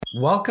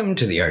Welcome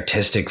to the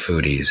Artistic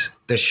Foodies,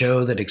 the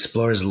show that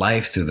explores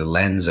life through the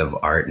lens of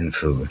art and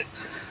food.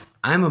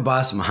 I'm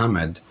Abbas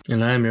Muhammad.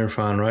 And I'm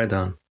Irfan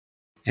Raidan.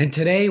 And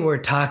today we're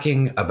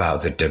talking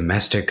about the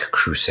Domestic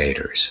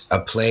Crusaders,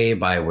 a play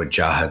by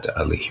Wajahat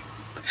Ali.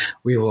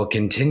 We will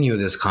continue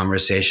this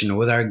conversation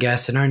with our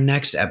guests in our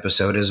next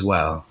episode as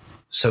well.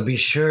 So be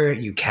sure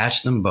you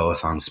catch them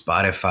both on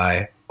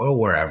Spotify or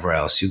wherever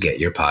else you get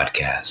your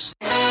podcasts.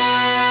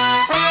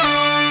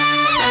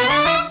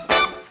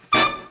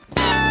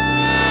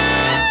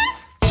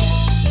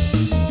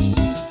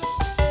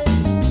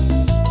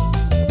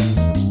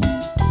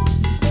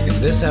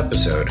 In this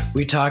episode,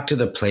 we talked to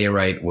the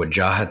playwright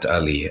Wajahat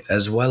Ali,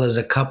 as well as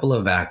a couple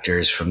of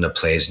actors from the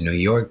play's New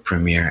York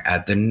premiere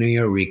at the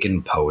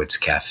Nuyorican Poets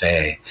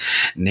Cafe,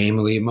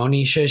 namely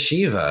Monisha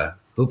Shiva,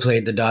 who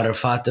played the daughter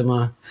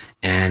Fatima,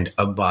 and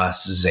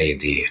Abbas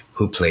Zaidi,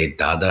 who played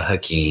Dada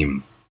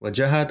Hakim.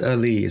 Wajahat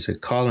Ali is a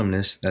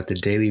columnist at the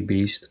Daily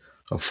Beast,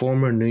 a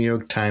former New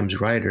York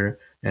Times writer,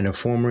 and a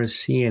former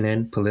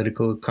CNN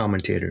political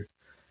commentator.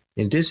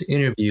 In this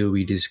interview,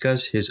 we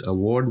discuss his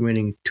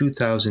award-winning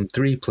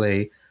 2003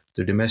 play,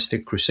 The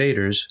Domestic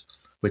Crusaders,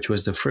 which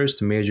was the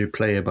first major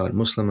play about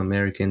Muslim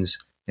Americans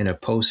in a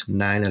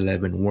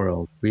post-9/11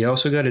 world. We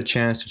also got a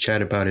chance to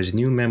chat about his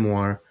new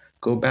memoir,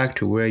 Go Back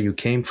to Where You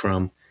Came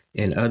From,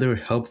 and other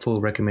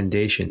helpful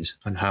recommendations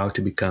on how to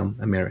become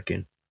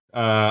American.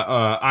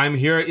 I'm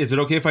here. Is it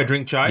okay if I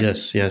drink chai?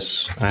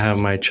 Yes. I have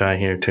my chai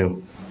here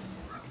too.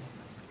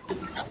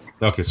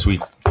 Okay,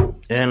 sweet.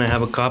 And I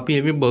have a copy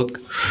of your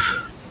book.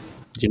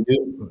 Your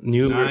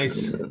new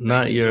Nice.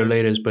 Not your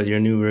latest, but your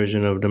new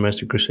version of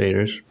Domestic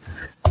Crusaders.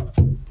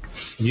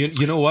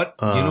 You know what?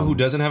 You know who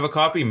doesn't have a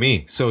copy?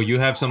 Me. So you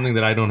have something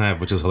that I don't have,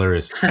 which is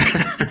hilarious.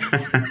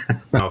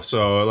 No,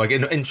 so like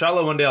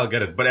inshallah one day I'll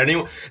get it. But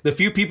anyway, the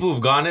few people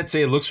who've gotten it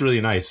say it looks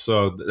really nice,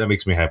 so that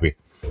makes me happy.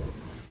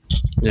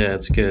 Yeah,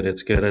 it's good.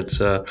 It's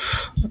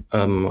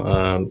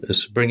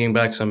bringing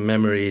back some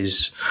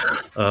memories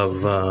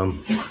of.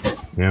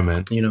 Yeah,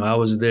 man. I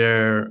was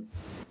there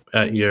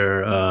at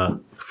your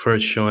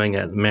first showing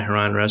at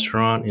Mehran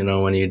Restaurant.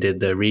 When you did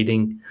the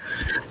reading,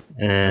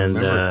 and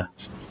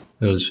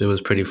it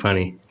was pretty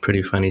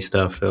funny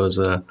stuff. It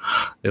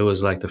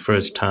was like the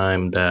first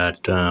time that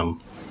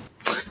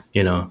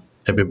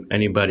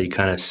anybody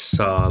kind of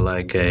saw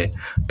like a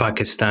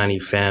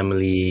Pakistani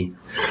family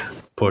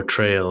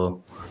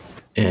portrayal.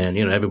 And,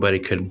 everybody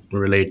could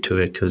relate to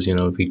it because,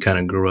 we kind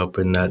of grew up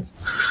in that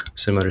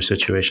similar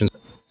situation.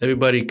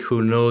 Everybody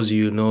who knows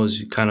you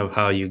knows kind of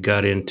how you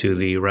got into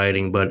the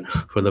writing. But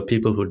for the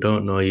people who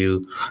don't know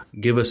you,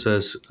 give us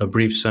a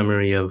brief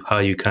summary of how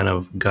you kind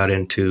of got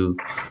into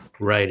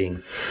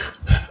writing.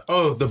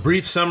 Oh, the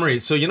brief summary.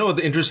 So what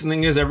the interesting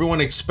thing is?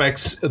 Everyone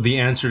expects the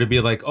answer to be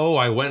like, oh,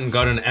 I went and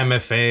got an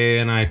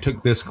MFA and I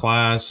took this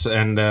class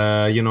and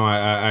I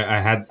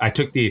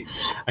took the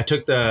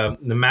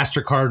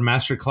MasterCard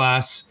master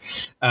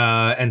class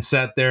and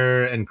sat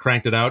there and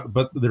cranked it out.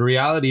 But the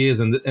reality is,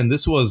 and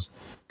this was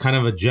kind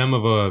of a gem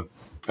of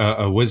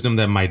a wisdom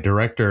that my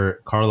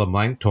director Carla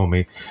Blank told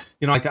me.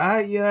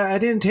 I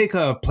didn't take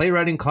a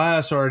playwriting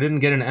class or I didn't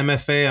get an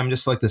MFA. I'm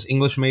just like this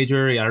English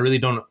major. I really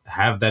don't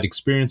have that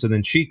experience. And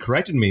then she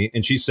corrected me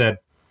and she said,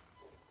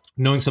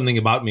 knowing something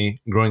about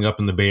me growing up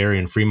in the Bay Area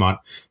in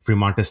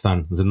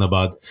Fremontistan,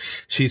 Zindabad,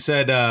 she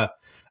said,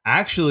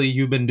 actually,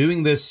 you've been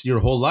doing this your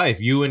whole life.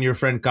 You and your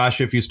friend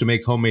Kashif used to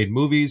make homemade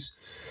movies.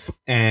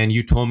 And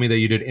you told me that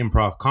you did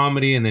improv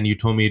comedy. And then you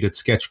told me you did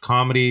sketch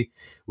comedy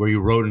where you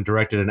wrote and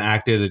directed and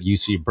acted at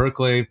UC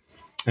Berkeley.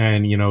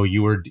 And,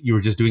 you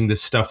were just doing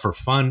this stuff for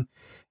fun.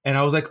 And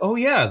I was like, oh,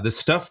 yeah, the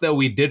stuff that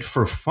we did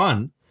for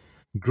fun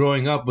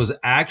growing up was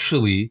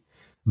actually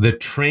the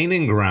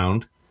training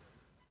ground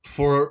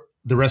for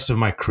the rest of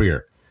my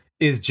career.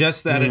 Is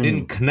just that I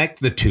didn't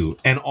connect the two.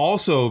 And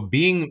also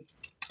being,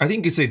 I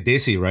think you say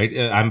Desi,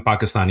 right? I'm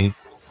Pakistani.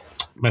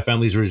 My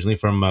family's originally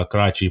from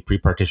Karachi,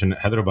 pre-partition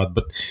Hyderabad.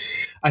 But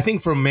I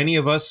think for many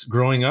of us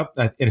growing up,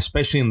 and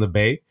especially in the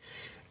Bay,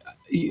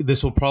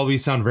 this will probably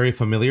sound very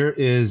familiar,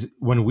 is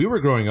when we were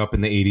growing up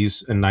in the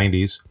 80s and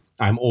 90s,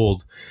 I'm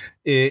old,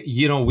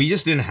 we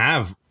just didn't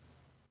have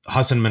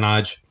Hassan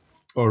Minhaj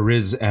or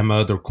Riz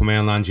Ahmed or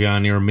Kumail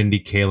Nanjiani or Mindy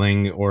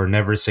Kaling or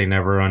Never Say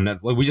Never on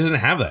Netflix. We just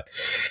didn't have that.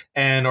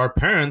 And our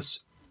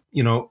parents,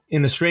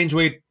 in a strange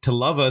way to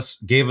love us,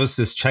 gave us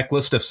this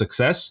checklist of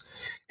success.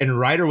 And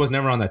writer was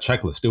never on that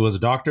checklist. It was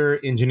doctor,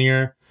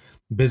 engineer,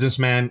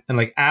 businessman, and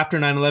like after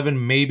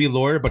 9/11, maybe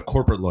lawyer, but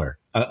corporate lawyer.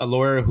 A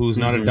lawyer who's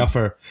not a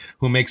duffer,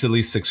 who makes at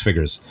least six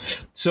figures.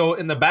 So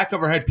in the back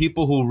of our head,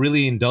 people who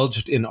really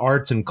indulged in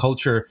arts and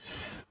culture,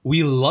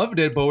 we loved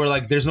it, but we're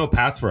like, there's no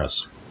path for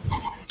us.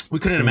 We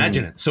couldn't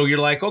imagine it. So you're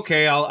like,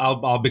 okay,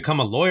 I'll become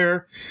a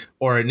lawyer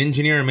or an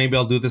engineer, and maybe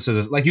I'll do this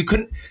as like you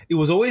couldn't. It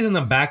was always in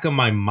the back of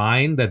my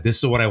mind that this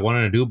is what I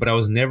wanted to do, but I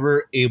was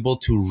never able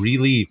to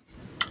really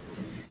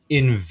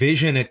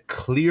envision it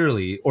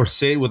clearly or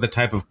say it with the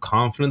type of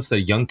confidence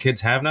that young kids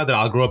have now that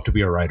I'll grow up to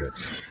be a writer,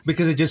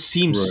 because it just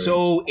seems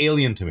so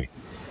alien to me.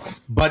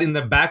 But in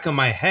the back of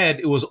my head,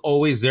 it was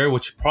always there,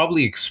 which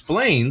probably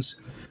explains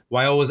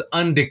why I was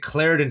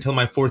undeclared until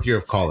my fourth year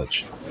of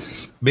college,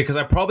 because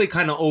I probably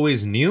kind of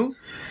always knew.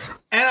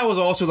 And I was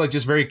also like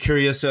just very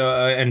curious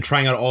and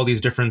trying out all these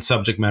different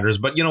subject matters.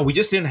 But, we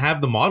just didn't have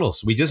the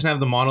models. We just didn't have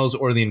the models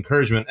or the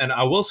encouragement. And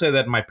I will say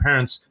that my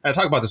parents, I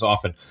talk about this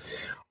often,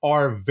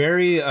 are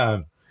very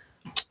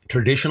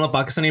traditional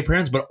Pakistani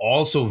parents, but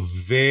also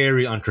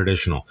very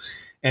untraditional.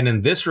 And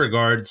in this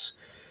regards,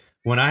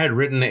 when I had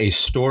written a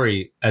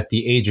story at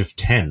the age of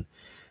 10,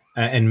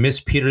 and Miss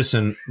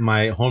Peterson,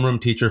 my homeroom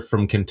teacher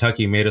from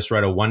Kentucky, made us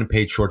write a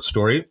 1-page short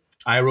story,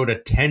 I wrote a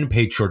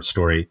 10-page short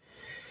story.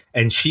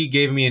 And she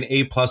gave me an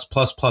A++++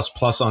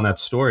 on that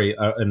story,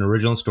 an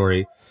original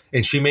story.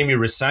 And she made me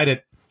recite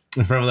it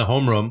in front of the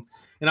homeroom.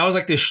 And I was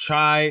like this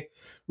shy,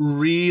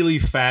 really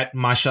fat,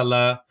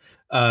 mashallah,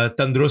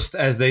 tandrust,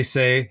 as they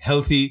say,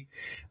 healthy,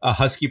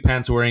 husky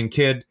pants wearing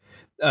kid.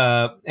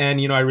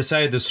 And I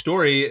recited this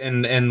story,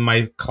 and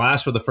my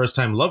class for the first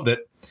time loved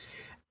it,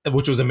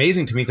 which was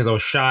amazing to me because I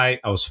was shy,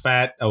 I was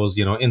fat, I was,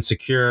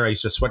 insecure. I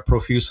used to sweat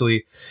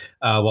profusely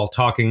while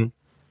talking.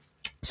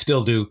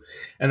 Still do.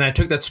 And I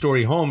took that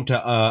story home to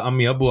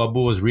Ammi Abu.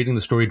 Abu was reading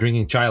the story,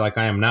 drinking chai like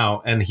I am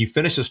now. And he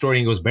finished the story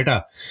and goes,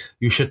 "Beta,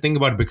 you should think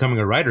about becoming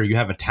a writer. You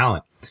have a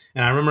talent."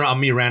 And I remember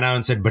Ammi ran out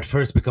and said, "But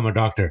first become a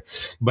doctor."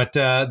 But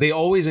they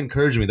always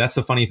encouraged me. That's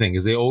the funny thing,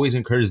 is they always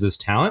encouraged this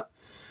talent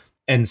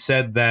and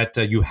said that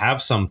you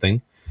have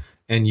something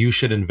and you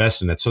should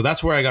invest in it. So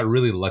that's where I got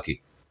really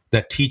lucky,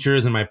 that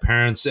teachers and my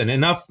parents and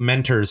enough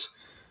mentors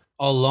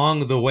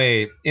along the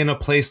way in a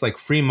place like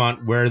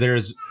Fremont, where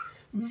there's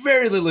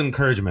very little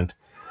encouragement,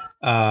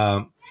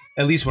 at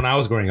least when I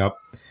was growing up,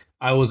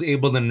 I was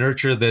able to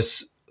nurture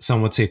this,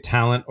 some would say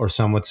talent, or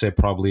some would say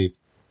probably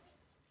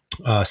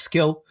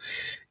skill,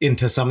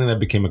 into something that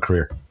became a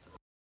career.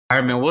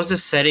 Armin, what was the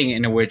setting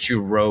in which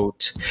you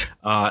wrote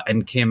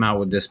and came out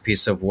with this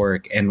piece of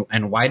work,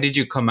 and why did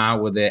you come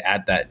out with it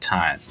at that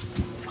time?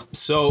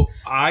 So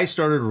I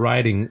started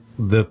writing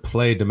the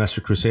play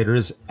Domestic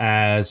Crusaders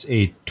as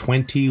a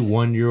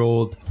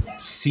 21-year-old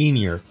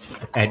senior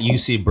at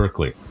UC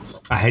Berkeley.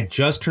 I had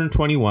just turned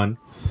 21.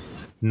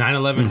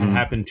 9/11 had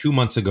happened 2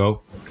 months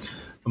ago.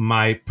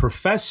 My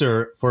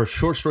professor for a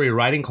short story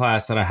writing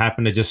class that I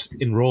happened to just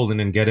enroll in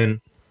and get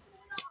in,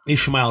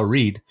 Ishmael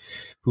Reed,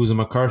 who's a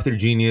MacArthur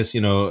genius,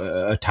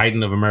 a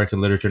titan of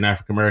American literature, an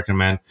African-American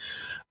man.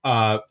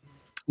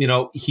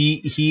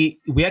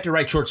 We had to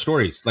write short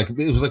stories. Like,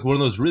 it was like one of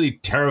those really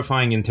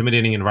terrifying,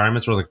 intimidating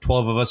environments where it was like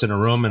 12 of us in a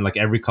room, and like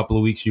every couple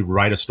of weeks you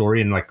write a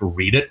story and like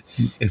read it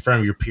in front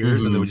of your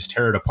peers, and they would just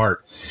tear it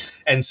apart.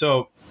 And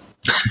so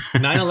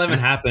 9/11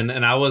 happened,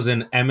 and I was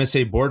an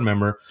MSA board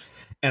member.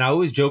 And I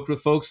always joked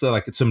with folks that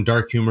like some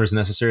dark humor is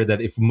necessary,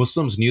 that if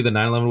Muslims knew that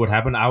 9/11 would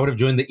happen, I would have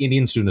joined the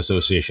Indian Student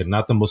Association,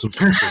 not the Muslim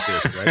Student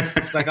Association,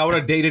 right? Like, I would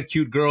have dated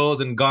cute girls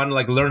and gone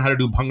like learn how to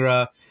do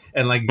bhangra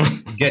and like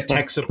get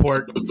tech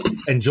support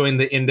and join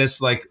the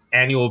Indus like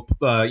annual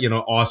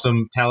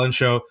awesome talent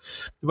show.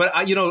 But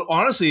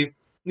honestly,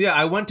 yeah,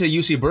 I went to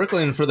UC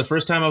Berkeley, and for the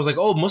first time I was like,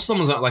 oh,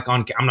 Muslims are like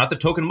I'm not the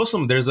token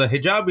Muslim. There's a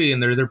hijabi,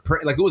 and they're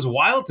like, it was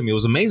wild to me. It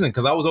was amazing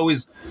because I was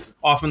always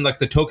often like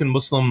the token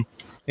Muslim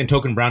and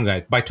token brown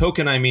guy. By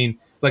token, I mean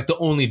like the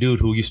only dude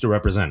who used to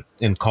represent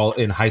in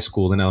high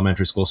school and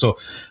elementary school. So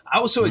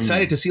I was so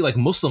excited to see like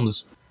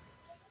Muslims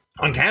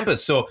on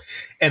campus. So,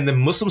 and the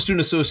Muslim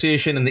Student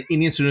Association and the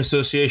Indian Student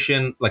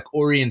Association like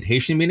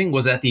orientation meeting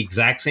was at the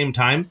exact same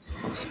time,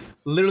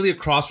 literally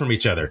across from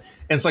each other.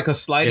 And it's like a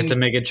sliding. You have to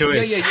make a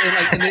choice.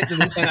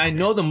 Yeah. And I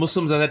know the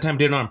Muslims at that time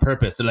did it on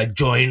purpose. They're like,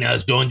 join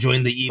us, don't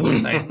join the evil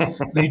side.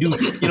 They do,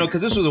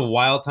 because this was a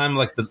wild time,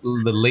 like the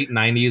late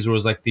 90s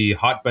was like the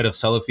hotbed of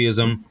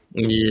Salafism.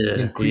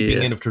 And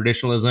creeping in of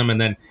traditionalism, and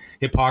then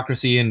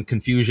hypocrisy and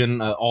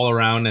confusion all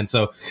around. And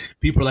so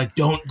people are like,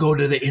 don't go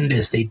to the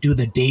Indus. They do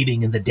the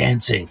dating and the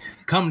dancing.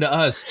 Come to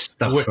us.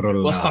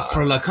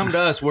 Astaghfirullah. Come to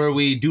us where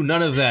we do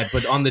none of that,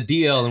 but on the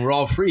DL, and we're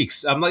all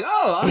freaks. I'm like,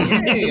 oh,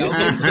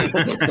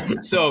 okay.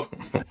 So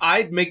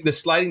I'd make the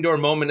sliding door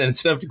moment, and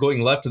instead of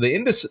going left to the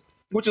Indus,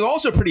 which is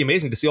also pretty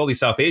amazing to see all these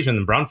South Asian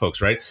and brown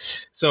folks, right?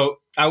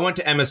 So I went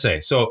to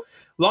MSA. So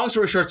long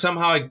story short,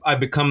 somehow I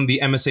become the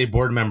MSA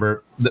board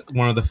member,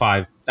 one of the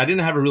 5. I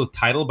didn't have a real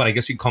title, but I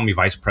guess you'd call me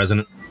vice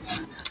president.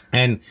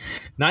 And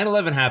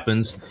 9/11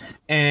 happens,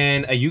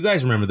 and you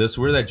guys remember this.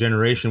 We're that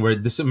generation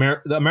where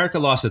America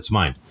lost its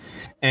mind.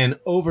 And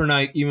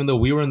overnight, even though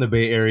we were in the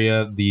Bay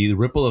Area, the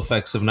ripple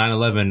effects of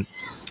 9/11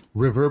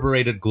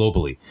 reverberated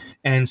globally.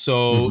 And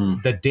so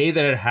the day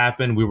that it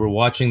happened, we were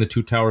watching the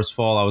Two Towers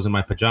fall. I was in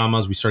my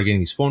pajamas. We started getting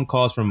these phone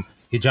calls from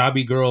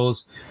hijabi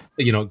girls,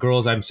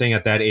 girls I'm saying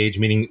at that age,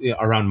 meaning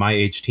around my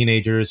age,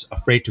 teenagers,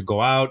 afraid to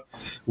go out.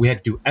 We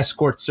had to do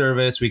escort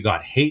service. We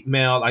got hate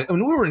mail. I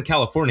mean, we were in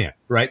California,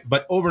 right?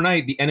 But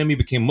overnight, the enemy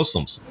became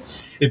Muslims.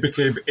 It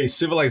became a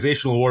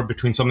civilizational war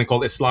between something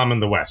called Islam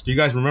and the West. You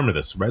guys remember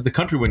this, right? The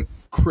country went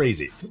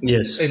crazy.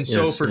 Yes. And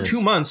so for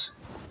 2 months,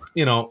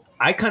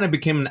 I kind of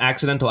became an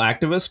accidental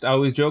activist. I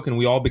always joke, and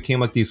we all became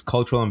like these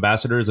cultural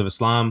ambassadors of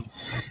Islam,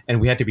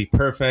 and we had to be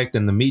perfect.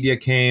 And the media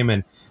came,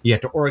 and you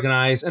had to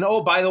organize. And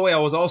oh, by the way, I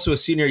was also a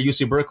senior at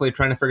UC Berkeley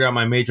trying to figure out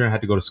my major and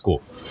had to go to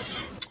school.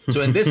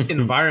 So in this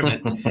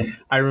environment,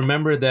 I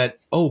remember that,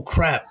 oh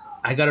crap,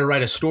 I got to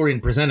write a story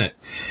and present it.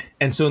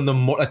 And so in the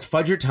like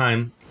Fajr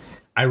time,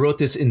 I wrote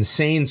this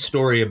insane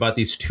story about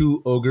these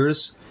two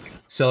ogres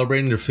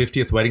celebrating their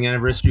 50th wedding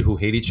anniversary who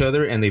hate each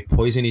other, and they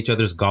poison each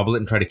other's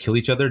goblet and try to kill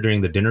each other during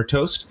the dinner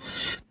toast.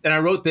 And I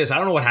wrote this. I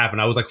don't know what happened.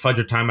 I was like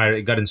Fajr time.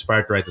 I got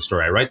inspired to write the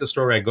story. I write the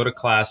story. I go to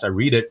class. I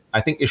read it.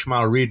 I think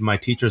Ismail Reed, my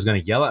teacher, is going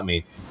to yell at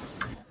me.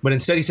 But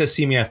instead he says,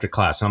 see me after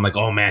class. And I'm like,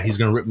 oh man, he's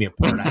going to rip me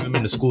apart. I haven't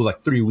been to school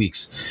like 3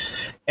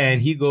 weeks.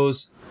 And he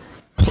goes,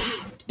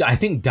 I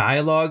think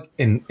dialogue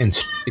and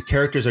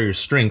characters are your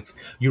strength.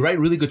 You write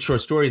really good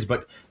short stories,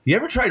 but you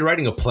ever tried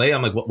writing a play?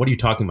 I'm like, what are you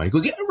talking about? He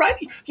goes, yeah, right.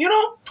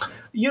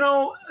 You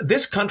know,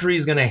 this country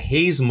is going to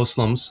haze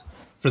Muslims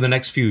for the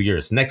next few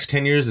years. Next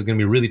 10 years is going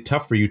to be really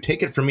tough for you.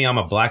 Take it from me. I'm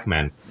a black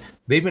man.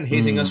 They've been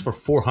hazing us for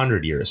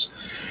 400 years.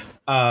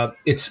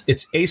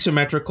 It's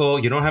asymmetrical.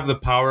 You don't have the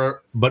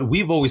power, but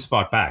we've always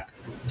fought back.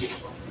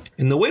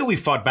 And the way we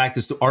fought back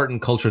is through art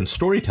and culture and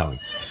storytelling.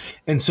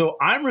 And so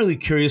I'm really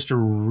curious to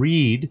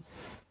read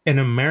an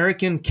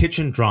American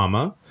kitchen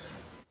drama,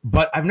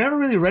 but I've never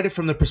really read it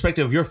from the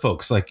perspective of your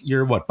folks. Like,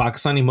 you're what,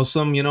 Pakistani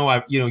Muslim? You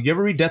know, you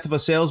ever read Death of a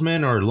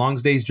Salesman or Long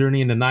Day's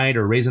Journey into Night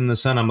or Raising the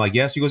Sun? I'm like,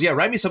 yes. He goes, yeah,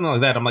 write me something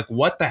like that. I'm like,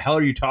 what the hell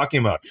are you talking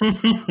about?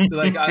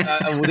 Like,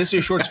 well, this is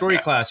a short story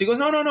class. He goes,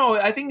 no,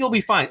 I think you'll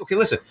be fine. Okay,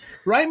 listen,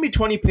 write me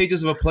 20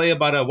 pages of a play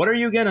about what are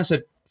you again? I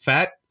said,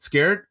 fat,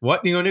 scared,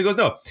 what? And he goes,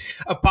 no,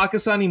 a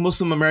Pakistani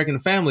Muslim American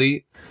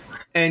family,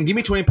 and give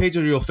me 20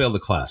 pages or you'll fail the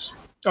class.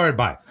 All right,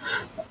 bye.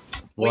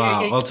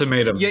 Wow,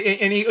 ultimatum. Yeah,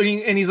 and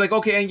he's like,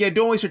 okay, and yeah,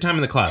 don't waste your time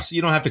in the class.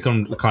 You don't have to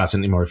come to class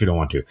anymore if you don't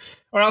want to.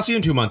 Or I'll see you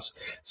in 2 months.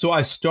 So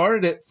I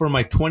started it for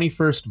my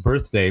 21st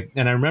birthday,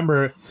 and I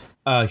remember,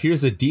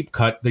 here's a deep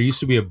cut. There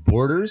used to be a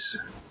Borders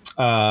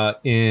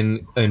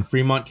in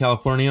Fremont,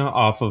 California,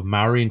 off of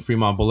Maury and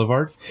Fremont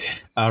Boulevard,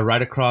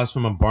 right across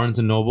from a Barnes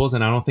and Nobles,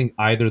 and I don't think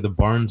either the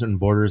Barnes and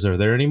Borders are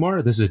there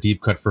anymore. This is a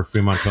deep cut for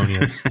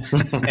Fremontonians.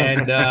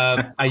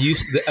 And I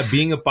used to,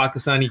 being a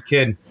Pakistani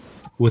kid,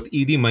 with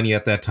Eid money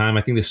at that time,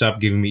 I think they stopped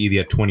giving me Eid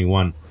at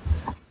 21.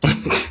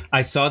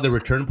 I saw the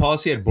return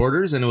policy at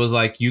Borders, and it was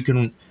like, you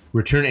can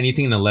return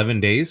anything in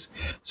 11 days.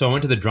 So I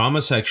went to the drama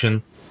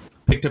section,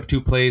 picked up 2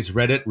 plays,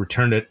 read it,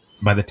 returned it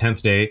by the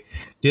 10th day.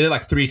 Did it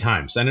like 3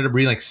 times. I ended up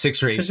reading like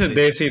 6 or 8. Such a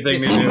desi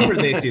thing to do. Super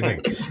desi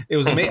thing. It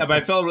was amazing. But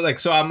I felt like,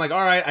 so I'm like,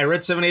 all right, I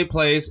read 7, 8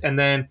 plays. And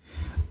then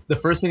the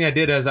first thing I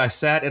did is I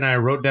sat and I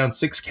wrote down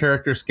 6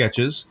 character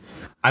sketches.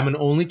 I'm an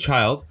only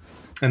child.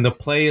 And the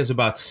play is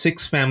about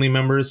 6 family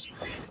members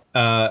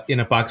in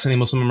a Pakistani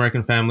Muslim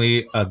American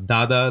family.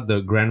 Dada,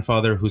 the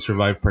grandfather who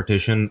survived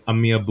partition,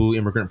 Ammi Abu,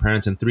 immigrant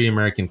parents, and 3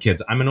 American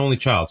kids. I'm an only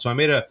child. So I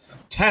made a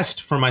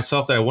test for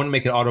myself that I wouldn't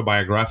make it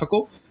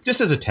autobiographical,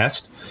 just as a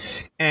test.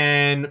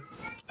 And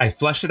I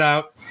fleshed it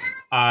out.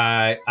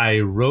 I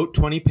wrote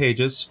 20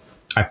 pages.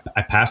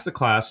 I passed the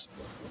class.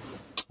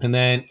 And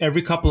then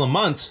every couple of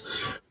months,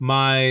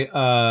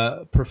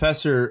 my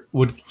professor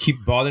would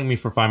keep bothering me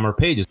for 5 more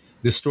pages.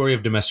 This story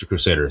of Domestic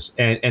Crusaders.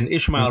 And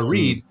Ismail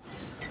Reed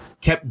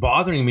kept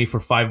bothering me for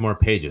 5 more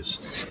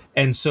pages.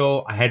 And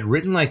so I had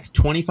written like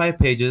 25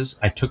 pages.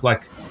 I took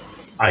like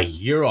a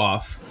year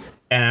off.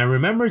 And I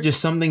remember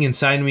just something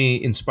inside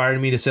me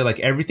inspired me to say, like,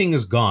 everything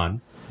is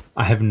gone.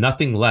 I have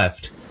nothing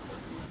left.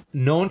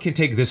 No one can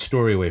take this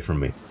story away from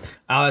me.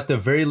 I'll at the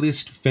very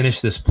least finish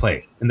this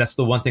play. And that's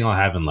the one thing I'll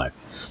have in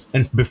life.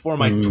 And before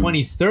my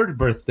 23rd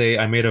birthday,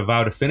 I made a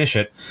vow to finish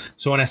it.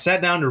 So when I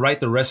sat down to write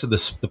the rest of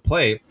the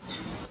play,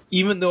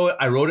 even though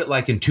I wrote it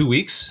like in 2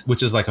 weeks,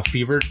 which is like a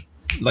fevered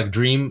like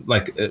dream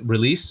like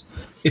release,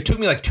 it took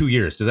me like 2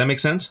 years. Does that make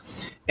sense?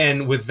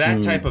 And with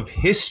that type of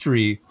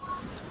history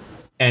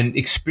and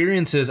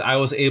experiences, I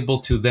was able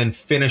to then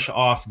finish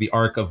off the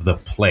arc of the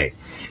play.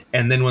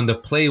 And then when the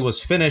play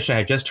was finished, I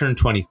had just turned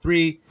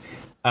 23.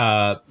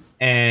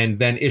 And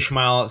then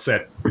Ishmael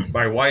said,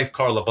 my wife,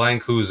 Carla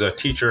Blank, who's a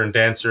teacher and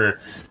dancer,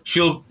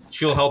 she'll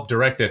help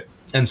direct it.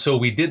 And so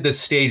we did this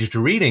staged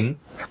reading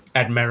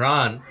at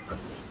Mehran.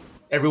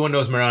 Everyone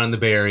knows Mehran in the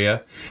Bay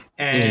Area.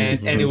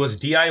 And it was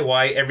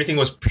DIY. Everything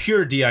was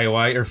pure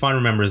DIY. Irfan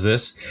remembers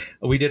this.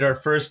 We did our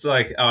first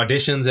like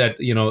auditions at,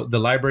 the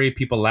library.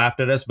 People laughed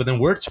at us, but then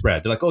word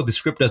spread. They're like, oh, the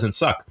script doesn't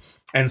suck.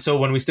 And so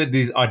when we did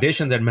these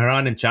auditions at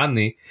Mehran and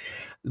Chandni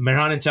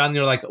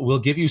are like, we'll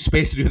give you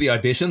space to do the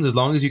auditions as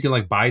long as you can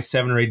like buy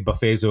 7 or 8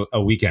 buffets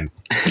a weekend.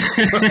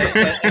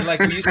 and like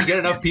we used to get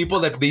enough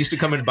people that they used to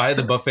come and buy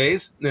the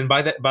buffets. And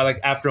by like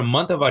after a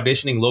month of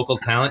auditioning local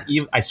talent,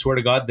 even I swear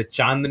to God, the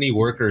Chandni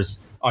workers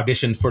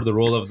auditioned for the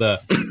role of the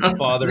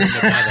father and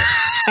the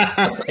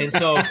mother. And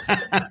so,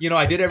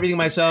 I did everything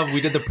myself. We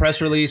did the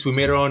press release. We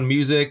made our own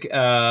music.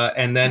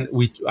 And then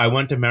I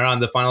went to Mehran.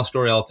 The final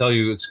story I'll tell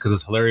you, because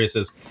it's hilarious,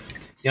 is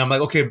I'm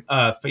like, okay,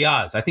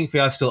 Fayaz. I think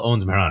Fayaz still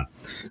owns Mehran.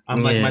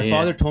 I'm like, my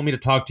father told me to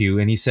talk to you.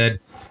 And he said,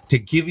 to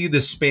give you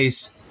the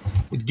space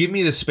Give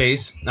me the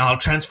space, and I'll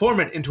transform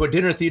it into a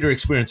dinner theater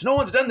experience. No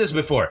one's done this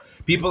before.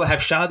 People have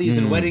shadis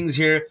and weddings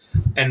here,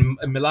 and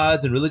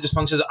milads and religious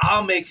functions.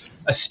 I'll make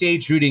a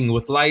stage reading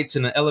with lights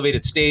and an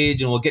elevated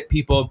stage, and we'll get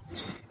people,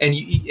 and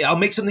I'll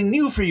make something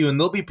new for you, and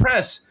there'll be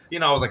press.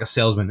 I was like a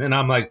salesman, and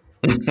I'm like,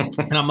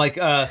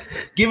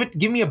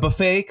 give me a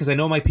buffet, because I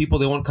know my people,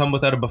 they won't come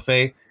without a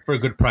buffet for a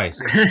good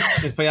price. And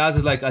Fayaz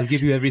is like, I'll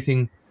give you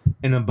everything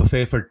in a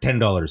buffet for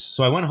 $10.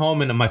 So I went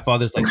home, and my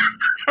father's like,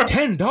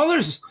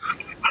 $10?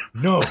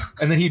 No.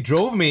 And then he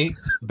drove me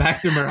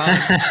back to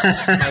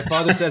Mehran. My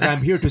father says,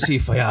 I'm here to see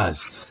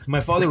Fayaz. My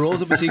father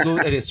rolls up his ego,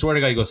 and I swear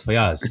to God, he goes,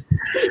 Fayaz,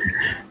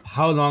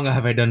 how long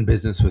have I done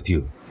business with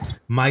you?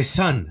 My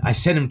son, I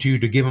sent him to you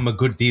to give him a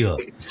good deal,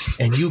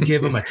 and you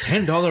give him a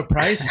 $10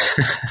 price?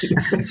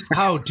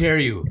 How dare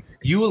you?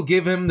 You will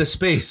give him the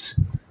space,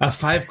 a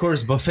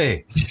 5-course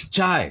buffet,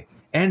 chai,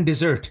 and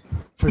dessert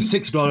for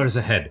 $6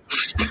 a head.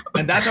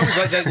 And that's how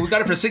we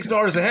got it for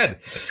 $6 a head.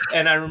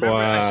 And I remember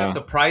I set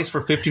the price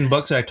for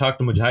 $15. I talked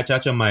to Mujahid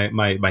Chacha,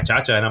 my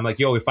Chacha, and I'm like,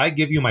 yo, if I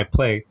give you my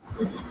play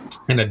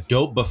and a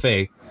dope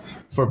buffet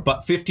for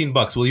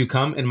 $15, will you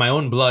come? In my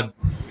own blood,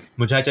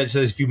 Mujahid Chacha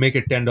says, if you make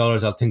it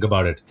 $10, I'll think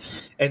about it.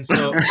 And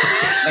so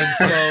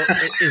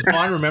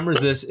Irfan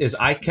remembers this, is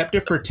I kept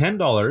it for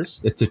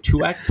 $10. It's a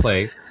 2-act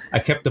play. I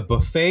kept the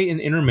buffet in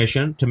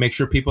intermission to make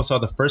sure people saw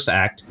the first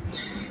act.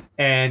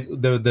 And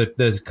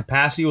the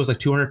capacity was like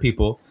 200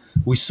 people.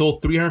 We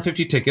sold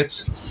 350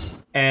 tickets,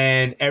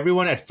 and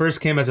everyone at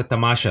first came as a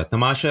tamasha.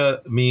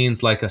 Tamasha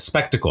means like a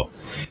spectacle,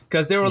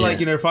 because they were like,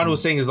 Irfan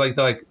was saying, is like,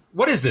 they're like,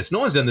 what is this? No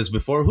one's done this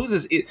before. Who's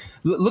this?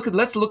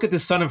 Let's look at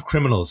this son of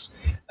criminals.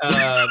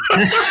 I'm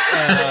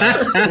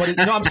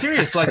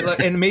serious. Like,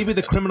 and maybe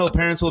the criminal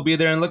parents will be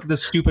there, and look at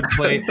this stupid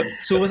play.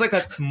 So it was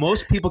like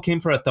most people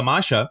came for a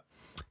tamasha,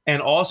 and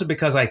also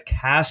because I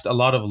cast a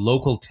lot of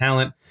local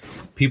talent,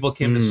 people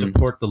came to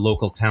support the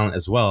local talent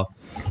as well.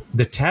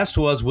 The test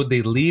was, would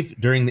they leave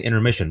during the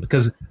intermission?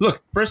 Because,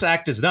 look, first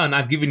act is done.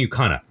 I've given you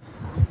Kana.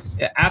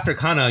 After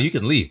Kana, you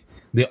can leave.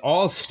 They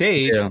all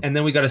stayed, and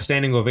then we got a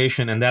standing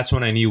ovation, and that's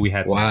when I knew we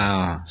had something.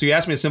 Wow. So you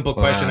asked me a simple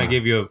question, I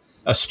gave you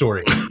a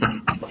story.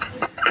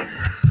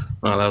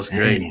 Oh, that's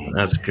great.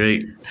 That's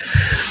great.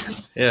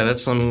 Yeah,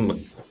 that's some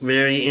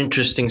very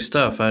interesting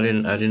stuff. I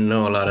didn't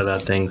know a lot of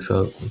that thing,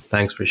 so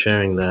thanks for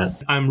sharing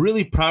that. I'm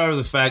really proud of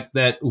the fact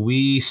that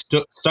we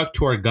stuck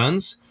to our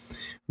guns.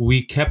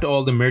 We kept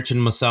all the merchant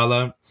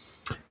masala.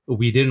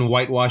 We didn't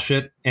whitewash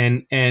it.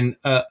 And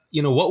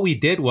what we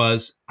did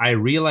was, I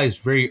realized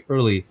very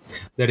early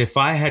that if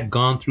I had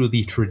gone through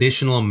the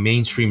traditional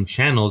mainstream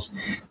channels,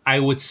 I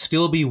would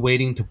still be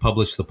waiting to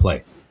publish the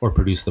play or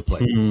produce the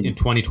play in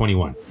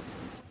 2021.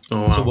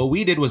 Oh, wow. So what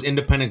we did was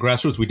independent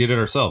grassroots. We did it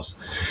ourselves.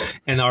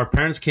 And our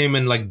parents came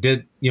and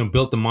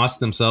built the mosque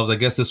themselves. I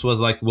guess this was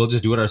like, we'll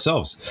just do it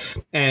ourselves.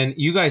 And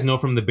you guys know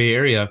from the Bay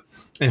Area,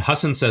 and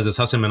Hassan says this,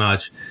 Hassan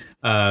Minaj,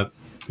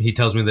 he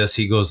tells me this.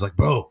 He goes like,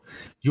 bro,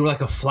 you were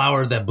like a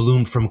flower that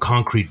bloomed from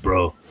concrete,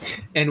 bro.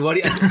 And what?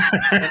 And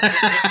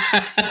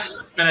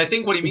I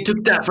think what he means,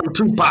 took that from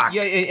Tupac.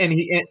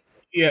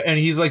 Yeah, and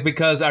he's like,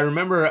 because I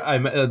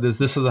remember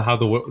this is how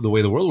the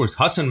way the world works.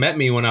 Hassan met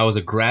me when I was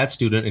a grad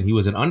student, and he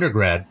was an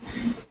undergrad,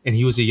 and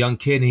he was a young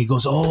kid, and he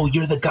goes, "Oh,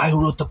 you're the guy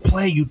who wrote the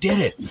play. You did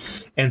it."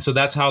 And so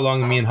that's how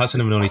long me and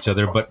Hassan have known each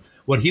other. But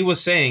what he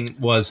was saying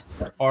was,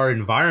 our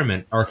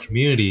environment, our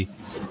community,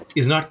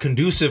 is not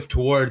conducive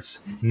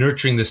towards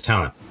nurturing this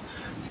talent.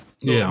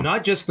 So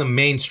not just the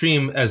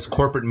mainstream, as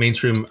corporate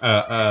mainstream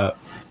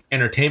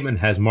entertainment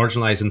has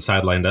marginalized and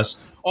sidelined us,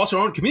 also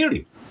our own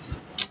community.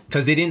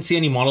 Because they didn't see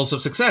any models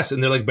of success.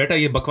 And they're like, beta,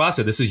 ye bakwas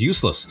hai, this is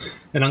useless.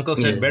 And uncle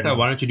said, beta,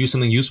 why don't you do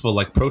something useful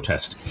like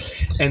protest?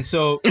 And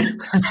so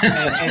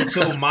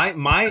so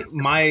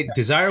my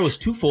desire was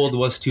twofold,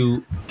 was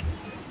to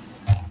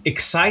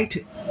excite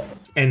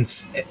and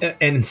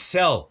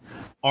sell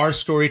our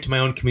story to my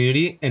own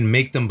community and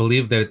make them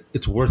believe that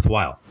it's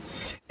worthwhile.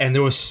 And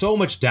there was so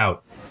much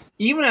doubt.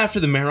 Even after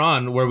the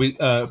Mehran, where we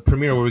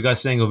premiere, where we got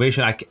standing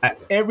ovation,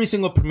 every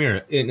single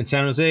premiere in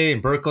San Jose,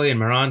 in Berkeley, in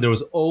Mehran, there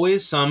was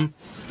always some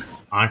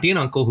auntie and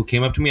uncle who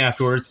came up to me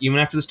afterwards, even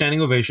after the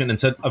standing ovation, and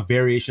said a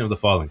variation of the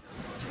following: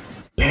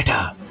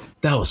 "Beta,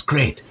 that was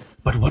great,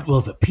 but what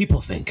will the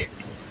people think?"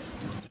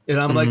 And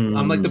I'm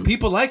like, the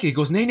people like it. He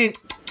goes, "Nay,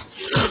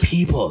 the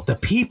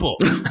people."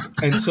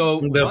 And so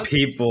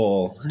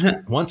people.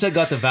 Once I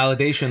got the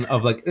validation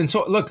of and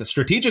so look,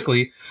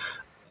 strategically,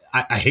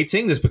 I hate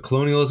saying this, but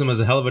colonialism is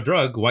a hell of a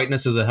drug.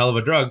 Whiteness is a hell of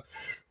a drug.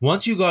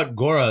 Once you got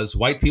Goras,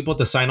 white people,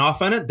 to sign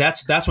off on it,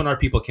 that's when our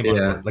people came on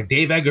board. Like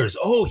Dave Eggers,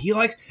 he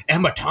likes,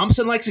 Emma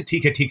Thompson likes it,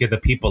 Tika Tika, the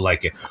people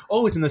like it.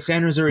 Oh, it's in the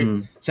San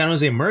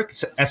Jose Merc,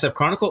 SF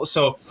Chronicle.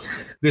 So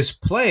this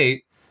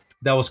play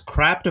that was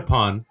crapped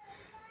upon,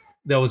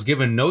 that was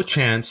given no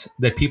chance,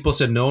 that people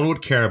said no one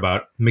would care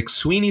about.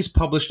 McSweeney's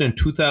published in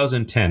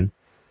 2010.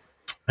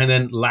 And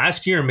then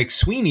last year,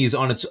 McSweeney's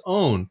on its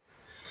own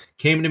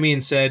came to me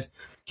and said,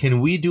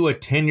 can we do a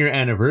 10-year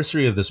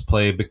anniversary of this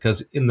play?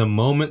 Because in the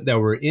moment that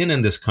we're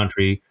in this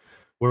country,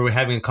 where we're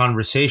having a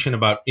conversation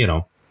about,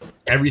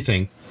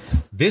 everything,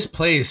 this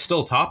play is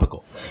still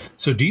topical.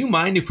 So do you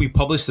mind if we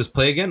publish this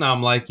play again?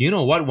 I'm like, you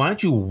know what? Why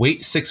don't you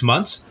wait 6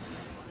 months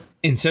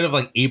instead of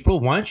like April?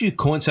 Why don't you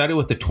coincide it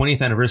with the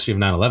 20th anniversary of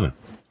 9/11?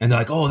 And they're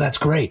like, oh, that's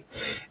great.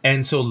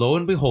 And so lo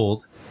and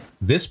behold,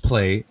 this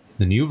play,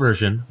 the new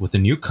version with the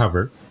new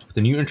cover, with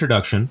the new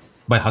introduction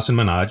by Hassan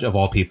Minhaj, of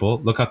all people,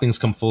 look how things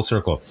come full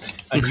circle.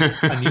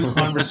 A new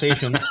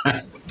conversation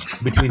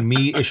between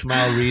me,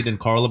 Ishmael Reed, and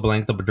Carl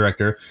LeBlanc, the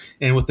director,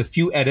 and with a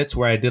few edits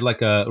where I did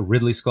like a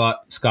Ridley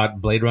Scott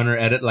Blade Runner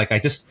edit. Like I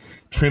just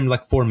trimmed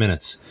like 4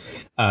 minutes.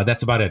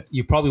 That's about it.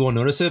 You probably won't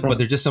notice it, but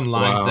there's just some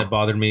lines that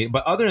bothered me.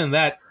 But other than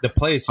that, the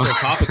play is still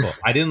topical.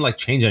 I didn't like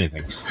change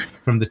anything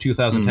from the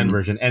 2010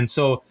 version. And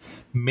so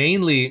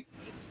mainly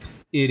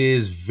it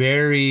is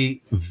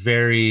very,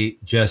 very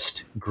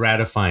just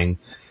gratifying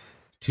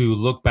to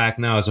look back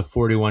now as a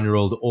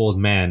 41-year-old old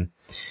man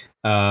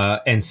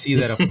and see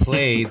that a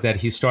play that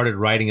he started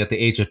writing at the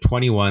age of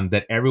 21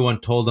 that everyone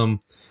told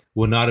him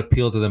would not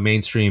appeal to the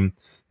mainstream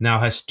now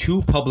has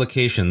 2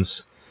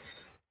 publications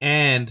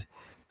and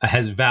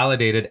has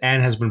validated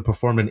and has been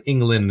performed in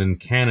England and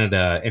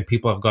Canada, and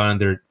people have gotten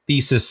their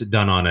thesis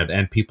done on it,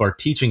 and people are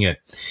teaching it,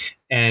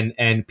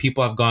 and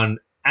people have gone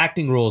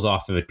acting roles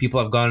off of it. People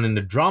have gone into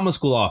drama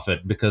school off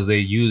it because they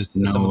used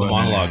some of the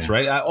monologues,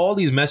 right? All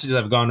these messages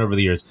have gone over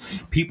the years.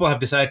 People have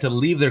decided to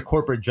leave their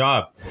corporate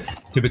job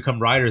to become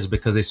writers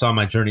because they saw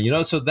my journey, you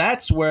know? So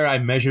that's where I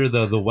measure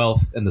the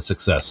wealth and the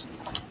success.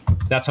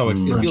 That's how it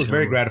feels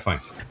very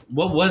gratifying.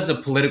 What was the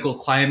political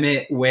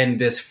climate when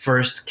this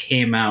first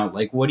came out?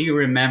 Like, what do you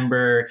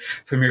remember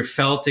from your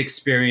felt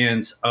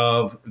experience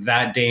of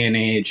that day and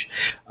age?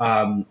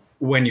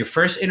 When you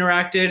first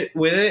interacted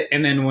with it,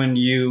 and then when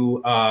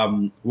you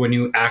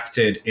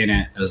acted in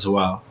it as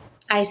well.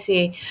 I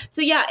see.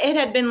 So yeah, it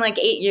had been like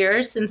 8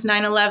 years since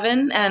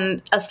 9/11,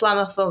 and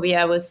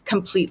Islamophobia was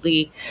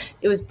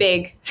it was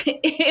big.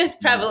 It was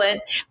prevalent,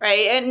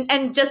 right?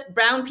 And just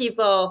brown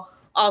people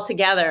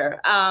altogether.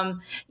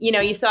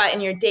 You saw it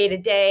in your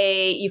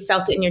day-to-day, you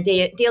felt it in your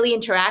daily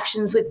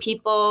interactions with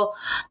people.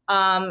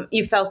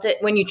 You felt it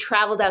when you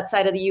traveled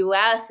outside of the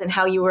US and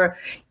how you were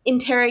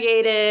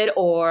interrogated,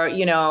 or,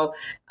 or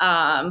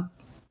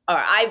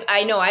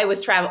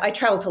I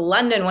traveled to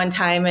London one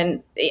time,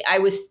 and I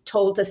was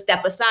told to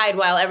step aside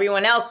while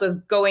everyone else was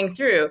going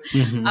through.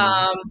 You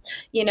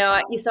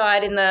saw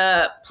it in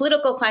the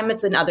political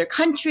climates in other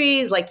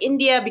countries like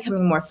India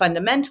becoming more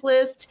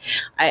fundamentalist.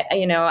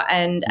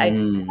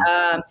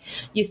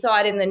 You saw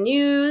it in the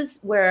news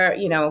where,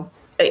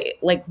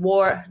 like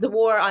the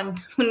war on,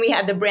 when we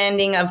had the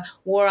branding of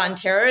war on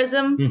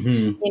terrorism,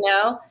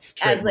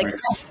 as like,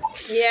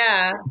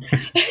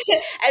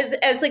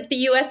 as like the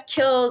U.S.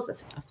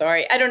 kills.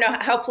 Sorry, I don't know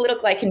how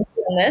political I can be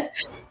on this,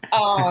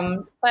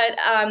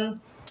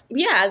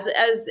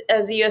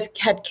 as the U.S.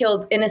 had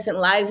killed innocent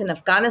lives in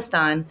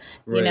Afghanistan,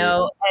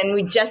 and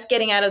we just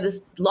getting out of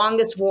this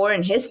longest war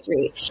in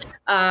history.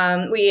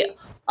 We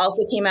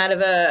also came out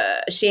of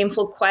a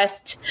shameful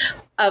quest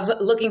of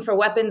looking for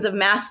weapons of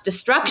mass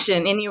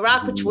destruction in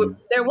Iraq, which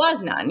there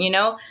was none,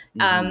 So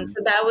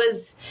that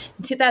was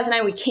in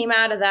 2009. We came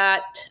out of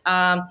that.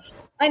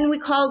 And we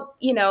called,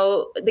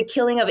 the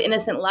killing of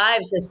innocent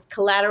lives as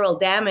collateral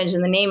damage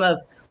in the name of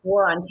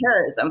war on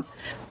terrorism.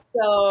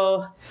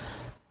 So,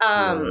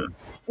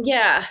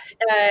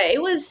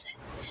 it was,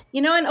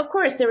 and of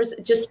course there was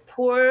just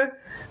poorly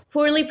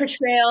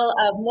portrayal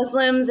of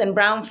Muslims and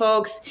brown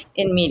folks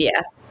in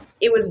media.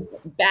 It was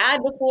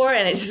bad before,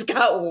 and it just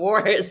got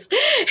worse.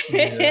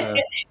 Yeah,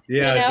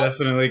 it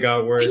definitely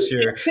got worse.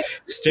 Your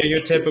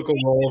stereotypical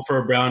role for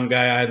a brown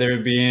guy either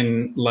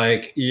being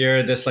like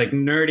you're this like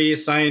nerdy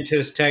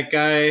scientist tech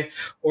guy,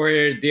 or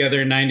the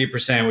other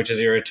 90%, which is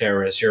you're a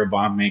terrorist, you're a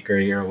bomb maker,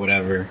 you're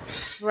whatever.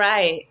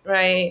 Right.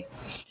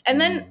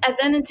 And then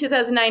in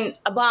 2009,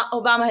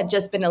 Obama had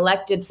just been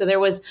elected, so there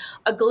was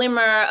a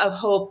glimmer of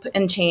hope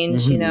and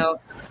change,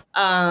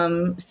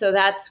 So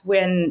that's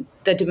when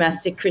the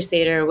Domestic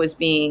Crusader was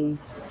being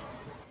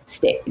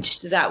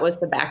staged. That was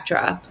the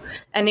backdrop,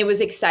 and it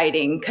was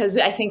exciting because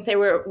I think we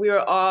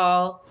were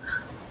all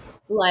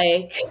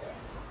like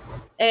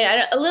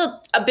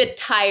a bit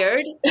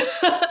tired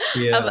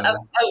of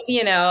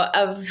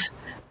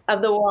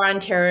the war on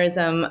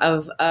terrorism,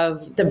 of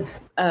the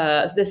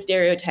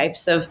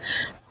stereotypes of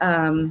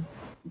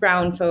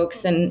brown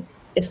folks and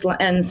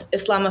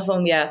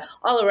Islamophobia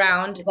all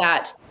around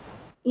that.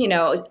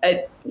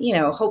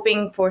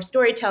 Hoping for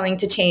storytelling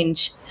to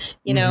change,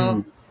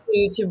 to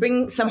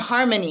bring some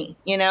harmony,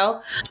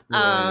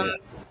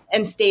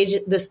 and stage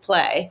this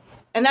play.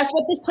 And that's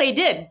what this play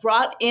did,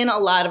 brought in a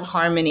lot of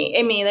harmony.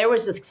 I mean, there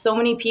was just so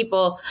many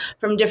people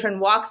from different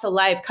walks of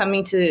life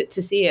coming to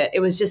see it. It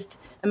was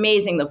just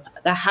amazing.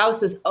 The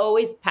house was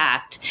always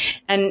packed.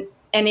 And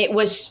it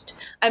was,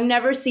 I've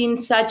never seen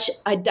such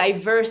a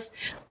diverse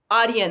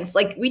audience.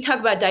 Like, we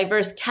talk about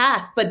diverse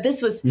cast, but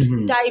this was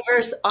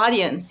diverse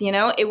audience,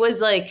 it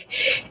was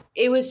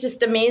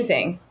just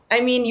amazing.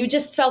 I mean, you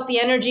just felt the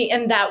energy,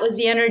 and that was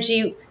the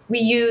energy we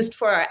used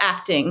for our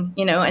acting,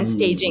 and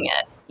staging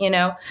it,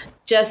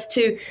 just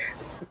to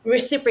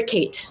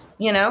reciprocate,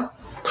 you know?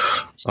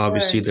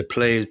 Obviously, the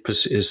play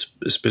is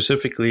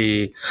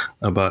specifically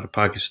about a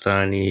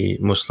Pakistani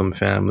Muslim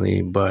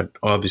family, but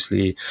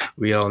obviously,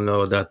 we all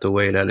know that the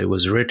way that it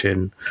was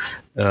written,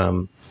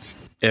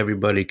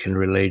 everybody can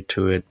relate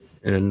to it,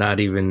 and not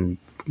even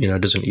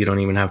you don't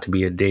even have to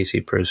be a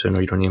Desi person,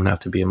 or you don't even have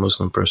to be a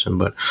Muslim person,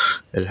 but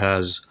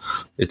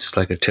it's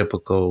like a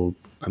typical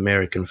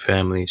American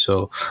family.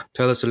 So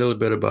tell us a little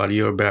bit about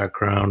your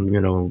background.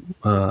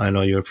 I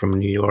know you're from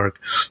New York.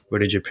 Where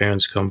did your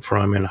parents come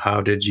from, and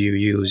how did you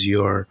use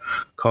your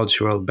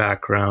cultural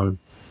background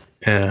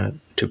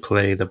to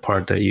play the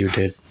part that you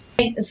did?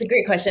 That's a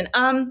great question.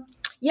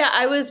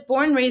 I was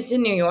born, raised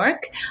in New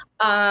York.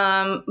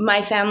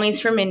 My family's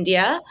from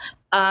India.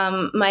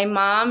 My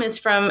mom is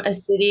from a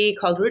city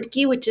called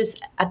Roorkee, which is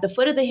at the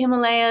foot of the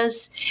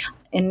Himalayas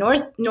in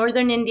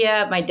northern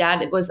India. My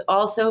dad was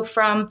also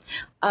from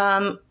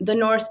the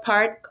north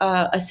part,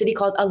 a city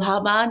called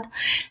Allahabad.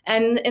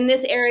 And in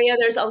this area,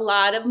 there's a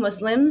lot of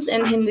Muslims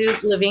and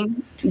Hindus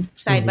living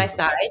side by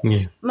side.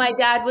 Yeah. My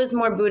dad was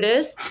more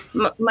Buddhist.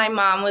 My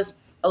mom was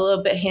a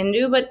little bit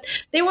Hindu, but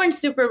they weren't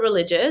super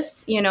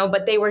religious,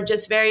 but they were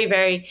just very,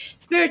 very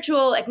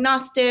spiritual,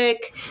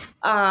 agnostic,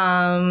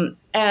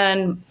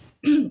 and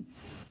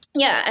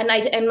yeah,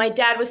 and my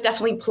dad was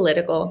definitely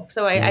political,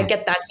 so I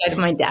get that side of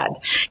my dad.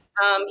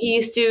 He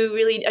used to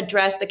really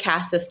address the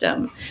caste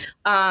system,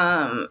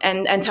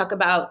 and talk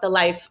about the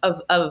life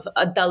of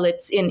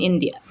Dalits in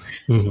India.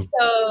 Mm-hmm.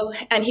 So,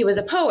 and he was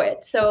a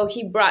poet, so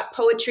he brought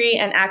poetry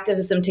and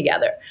activism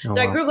together. Oh,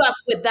 so wow. I grew up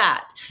with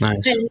that.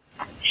 Nice.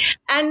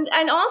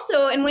 And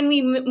also, and when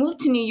we moved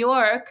to New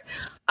York,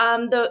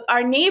 our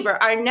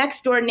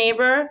next door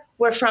neighbor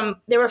were from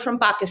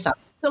Pakistan.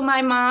 So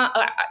my mom,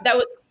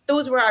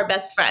 those were our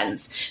best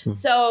friends. Mm.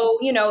 So,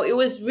 it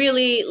was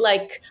really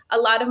like a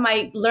lot of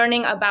my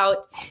learning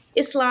about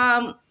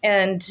Islam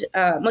and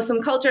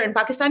Muslim culture and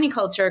Pakistani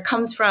culture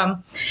comes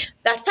from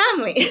that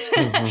family.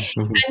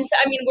 Mm-hmm. And so,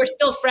 we're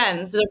still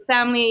friends.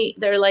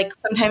 They're like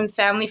sometimes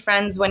family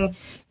friends when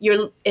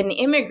you're an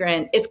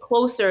immigrant is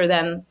closer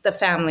than the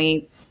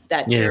family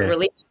that you're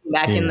related to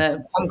back in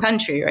the home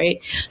country,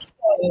 right?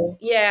 So,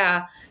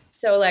 yeah.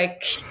 So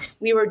like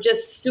we were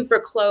just super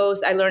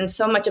close. I learned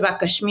so much about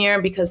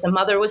Kashmir because the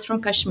mother was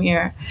from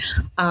Kashmir,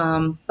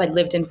 but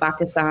lived in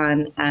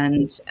Pakistan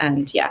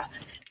and yeah.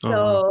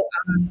 So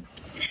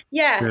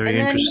very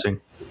interesting.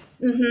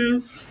 Mm-hmm.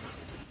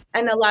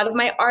 And a lot of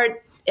my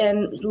art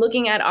and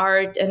looking at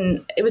art,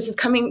 and it was just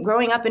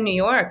growing up in New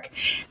York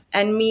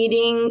and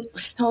meeting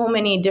so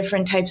many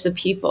different types of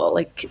people.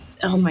 Like,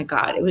 oh my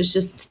God, it was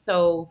just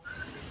so.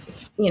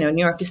 New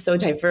York is so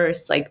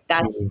diverse. Like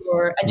that's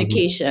your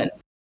education. Mm-hmm.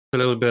 A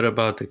little bit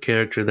about the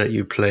character that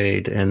you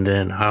played, and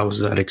then how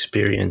was that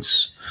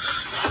experience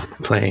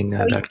playing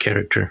that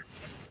character?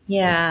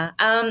 Yeah,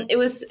 it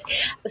was.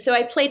 So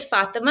I played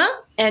Fatima,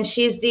 and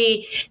she's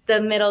the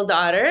middle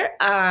daughter.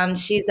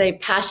 She's a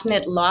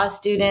passionate law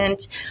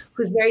student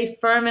who's very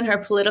firm in her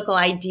political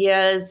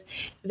ideas,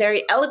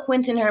 very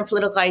eloquent in her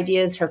political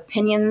ideas, her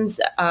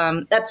opinions.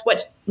 That's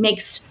what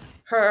makes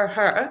her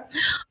her.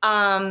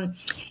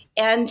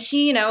 And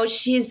she,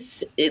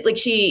 she's like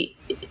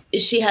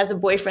she has a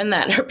boyfriend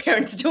that her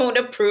parents don't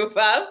approve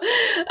of,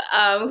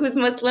 who's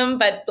Muslim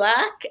but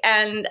Black,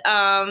 and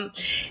her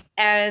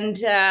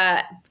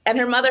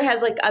mother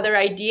has like other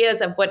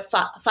ideas of what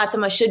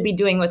Fatima should be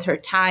doing with her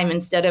time.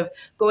 Instead of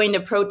going to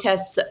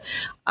protests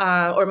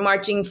or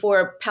marching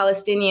for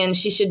Palestinians,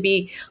 she should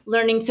be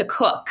learning to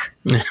cook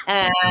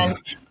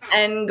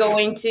and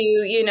going to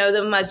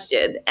the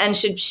masjid, and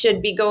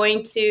should be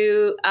going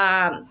to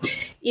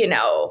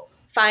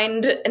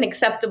find an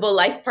acceptable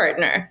life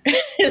partner.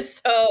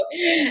 So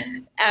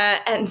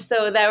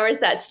there was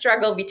that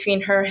struggle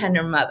between her and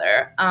her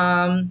mother.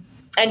 And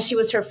she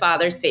was her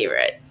father's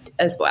favorite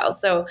as well.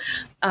 So,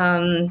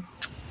 she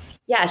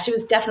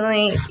was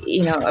definitely,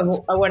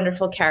 a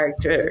wonderful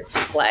character to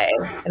play.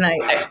 And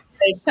I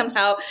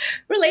somehow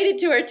related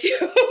to her too.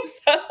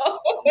 So,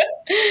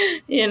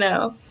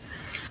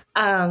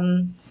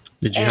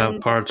 Did you have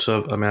parts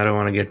of, I don't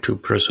want to get too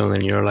personal in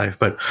your life,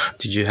 but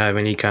did you have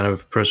any kind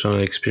of personal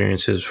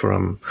experiences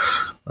from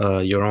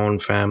your own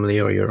family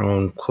or your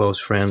own close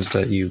friends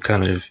that you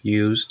kind of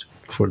used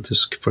for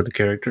the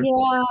character?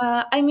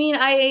 Yeah,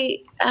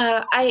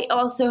 I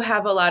also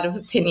have a lot of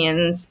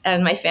opinions,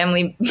 and my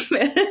family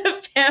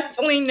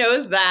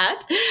knows that.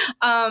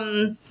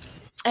 And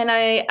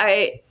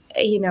I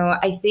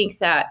think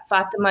that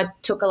Fatima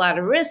took a lot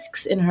of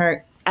risks in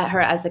her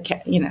as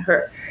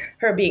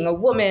her being a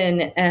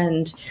woman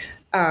and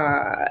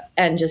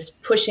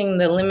just pushing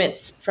the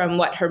limits from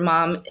what her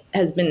mom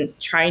has been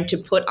trying to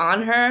put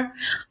on her,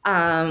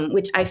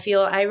 which I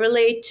feel I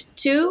relate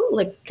to.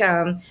 Like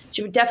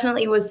she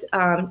definitely was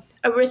a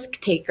risk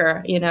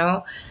taker,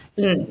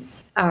 and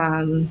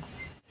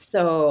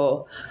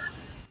so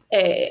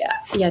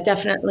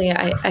definitely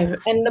I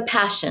and the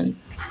passion.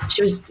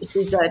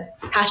 She's a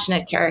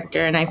passionate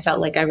character, and I felt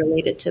like I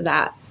related to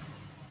that.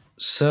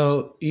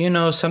 So,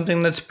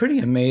 something that's pretty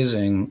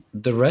amazing.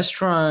 The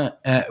restaurant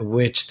at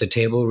which the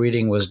table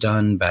reading was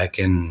done back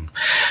in,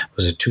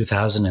 was it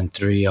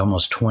 2003,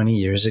 almost 20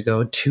 years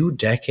ago, 2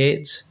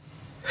 decades?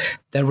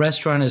 That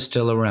restaurant is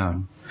still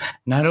around.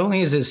 Not only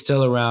is it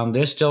still around,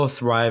 they're still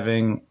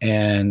thriving,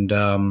 and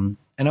I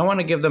want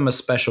to give them a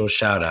special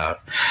shout out.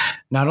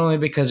 Not only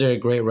because they're a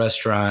great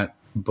restaurant,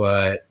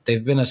 but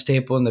they've been a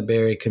staple in the Bay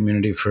Area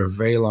community for a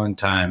very long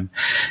time.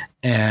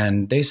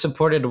 And they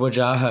supported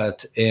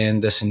Wajahat in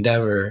this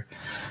endeavor,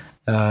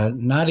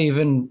 not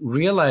even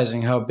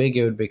realizing how big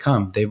it would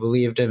become. They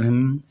believed in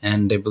him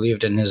and they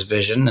believed in his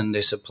vision, and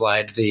they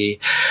supplied the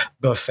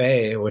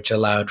buffet, which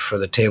allowed for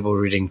the table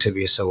reading to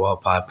be so well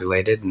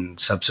populated. And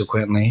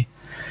subsequently,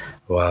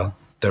 well,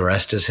 the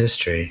rest is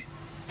history.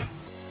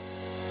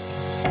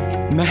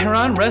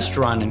 Mehran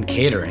Restaurant and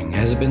Catering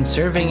has been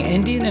serving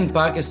Indian and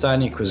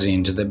Pakistani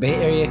cuisine to the Bay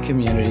Area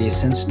community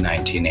since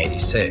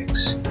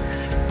 1986.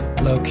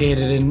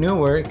 Located in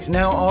Newark,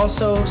 now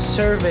also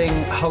serving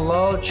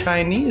halal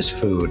Chinese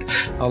food,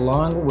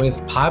 along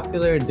with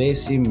popular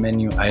Desi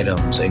menu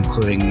items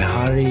including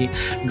nahari,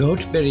 goat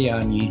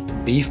biryani,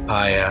 beef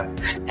paya,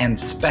 and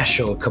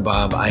special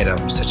kebab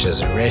items such as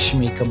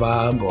reshmi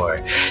kebab or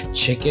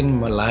chicken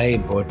malai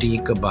boti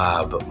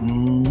kebab.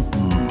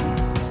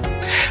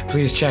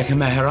 Please check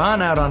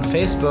Mehran out on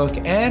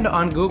Facebook and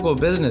on Google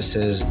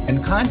Businesses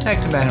and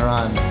contact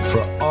Mehran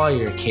for all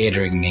your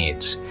catering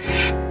needs.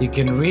 You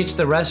can reach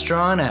the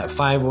restaurant at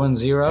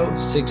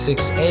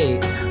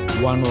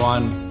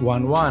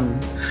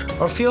 510-668-1111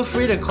 or feel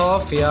free to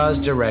call Fiaz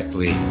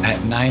directly at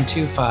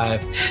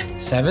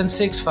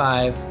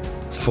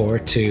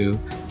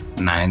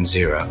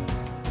 925-765-4290.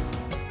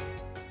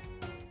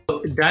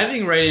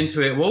 Diving right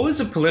into it, what was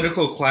the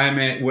political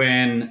climate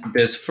when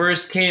this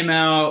first came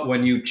out,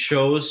 when you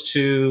chose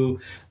to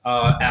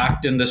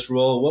act in this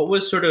role? What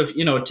was sort of,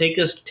 take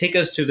us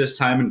to this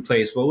time and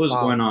place? What was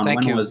going on? Thank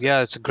when you. Was Yeah,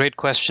 it's a great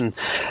question.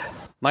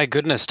 My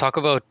goodness, talk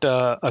about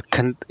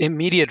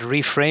immediate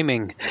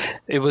reframing.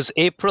 It was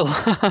April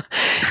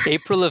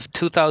of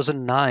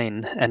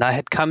 2009, and I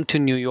had come to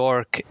New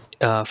York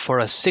for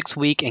a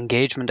 6-week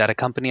engagement at a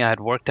company I had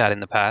worked at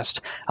in the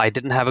past. I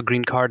didn't have a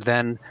green card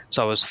then,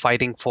 so I was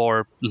fighting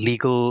for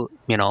legal,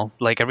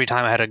 like every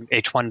time I had an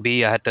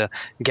H-1B, I had to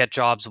get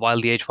jobs while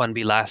the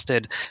H-1B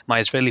lasted. My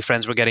Israeli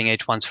friends were getting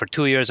H-1s for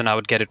 2 years, and I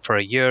would get it for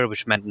a year,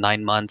 which meant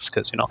 9 months,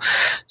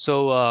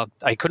 So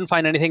I couldn't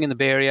find anything in the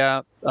Bay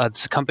Area.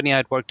 This company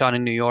I'd worked on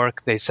in New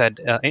York, they said,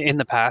 in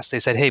the past, they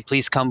said, hey,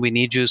 please come, we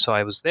need you. So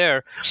I was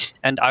there,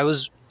 and I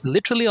was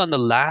literally on the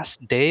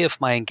last day of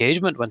my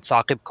engagement when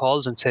Saqib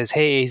calls and says,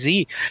 hey, AZ,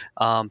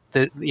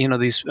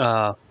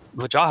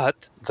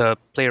 Wajahat, the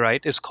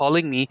playwright, is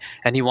calling me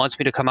and he wants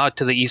me to come out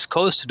to the East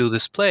Coast to do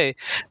this play,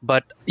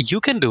 but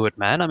you can do it,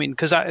 man. I mean,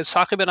 because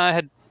Saqib and I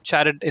had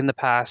chatted in the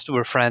past,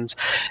 we're friends,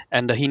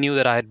 and he knew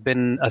that I had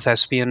been a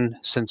thespian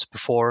since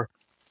before.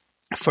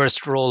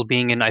 First role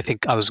being I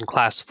think I was in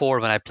class 4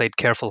 when I played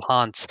Careful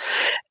Hans.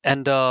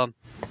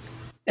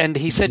 And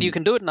he said, you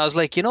can do it. And I was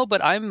like,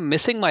 but I'm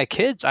missing my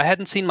kids. I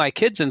hadn't seen my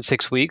kids in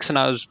 6 weeks, and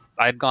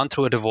I'd gone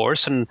through a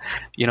divorce, and,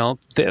 my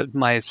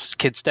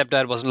kid's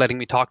stepdad wasn't letting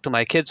me talk to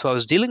my kids. So I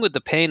was dealing with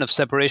the pain of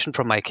separation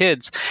from my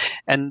kids.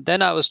 And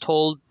then I was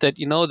told that,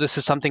 this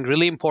is something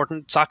really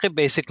important. Saqib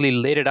basically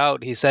laid it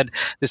out. He said,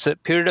 this is a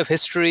period of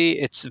history.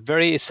 It's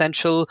very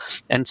essential.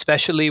 And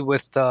especially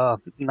with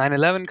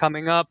 9/11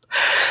 coming up,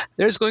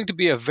 there's going to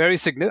be a very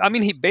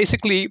significant, he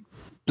basically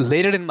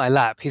laid it in my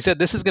lap. He said,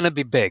 this is going to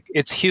be big.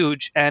 It's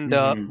huge. And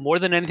more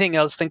than anything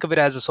else, think of it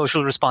as a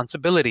social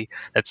responsibility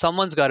that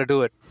someone's got to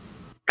do it.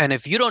 And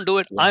if you don't do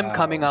it, wow, I'm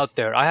coming out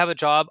there. I have a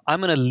job.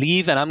 I'm going to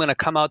leave and I'm going to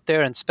come out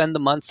there and spend the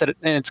months and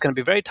it's going to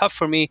be very tough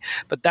for me,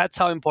 but that's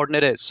how important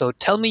it is. So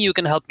tell me you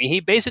can help me. He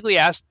basically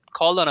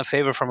called on a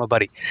favor from a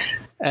buddy.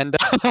 And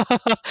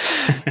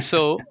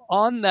so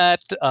on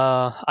that,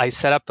 I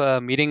set up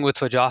a meeting with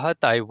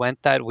Wajahat. I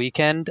went that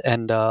weekend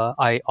and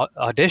I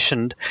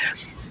auditioned.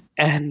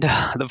 And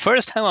the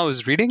first time I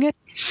was reading it,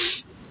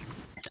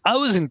 I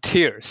was in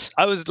tears.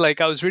 I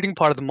was reading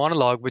part of the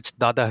monologue, which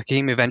Dada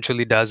Hakim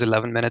eventually does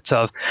 11 minutes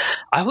of.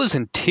 I was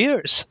in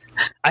tears.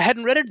 I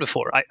hadn't read it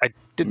before.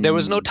 There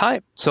was no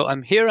time. So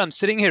I'm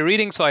sitting here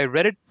reading. So I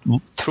read it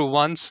through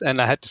once and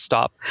I had to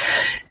stop.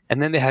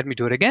 And then they had me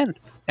do it again.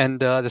 And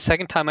the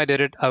second time I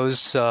did it,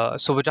 so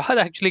Wajahat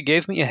actually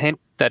gave me a hint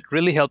that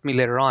really helped me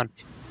later on.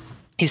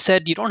 He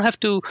said, you don't have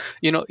to,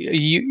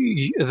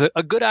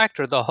 a good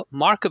actor, the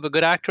mark of a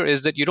good actor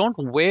is that you don't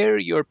wear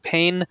your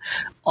pain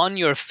on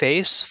your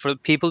face for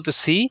people to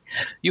see.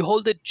 You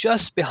hold it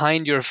just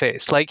behind your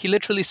face. Like he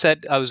literally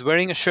said, I was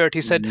wearing a shirt.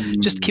 He said,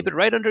 just keep it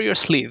right under your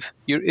sleeve.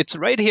 It's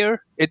right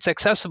here. It's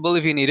accessible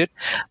if you need it.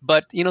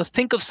 But,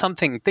 think of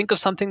something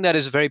that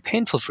is very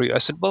painful for you. I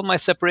said, well, my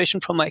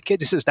separation from my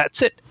kids. He says,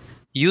 that's it.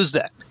 Use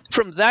that.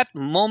 From that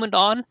moment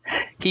on,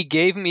 he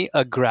gave me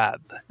a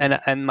grab.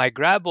 And my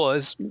grab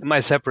was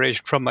my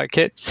separation from my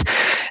kids.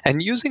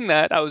 And using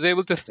that, I was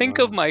able to think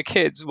of my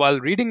kids while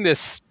reading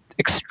this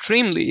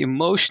extremely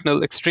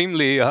emotional,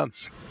 extremely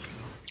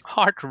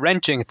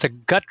heart-wrenching. It's a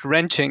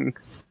gut-wrenching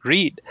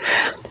read.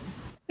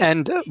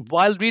 And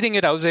while reading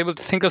it, I was able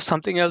to think of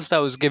something else that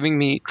was giving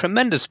me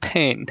tremendous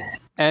pain.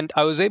 And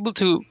I was able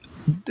to,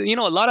 a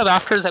lot of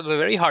actors have a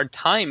very hard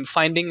time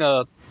finding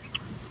a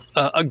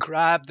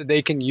grab that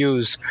they can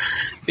use.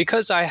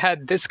 Because I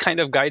had this kind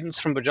of guidance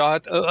from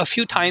Wajahat, a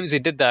few times he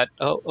did that.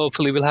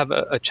 Hopefully we'll have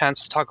a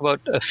chance to talk about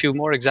a few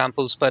more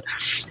examples. But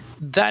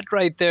that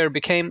right there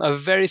became a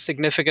very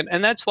significant,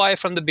 and that's why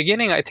from the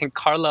beginning, I think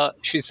Carla,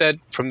 she said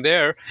from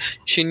there,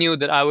 she knew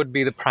that I would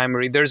be the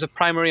primary. There's a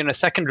primary and a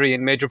secondary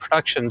in major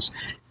productions.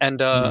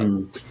 And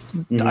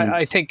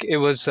I think it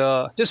was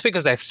just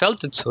because I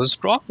felt it so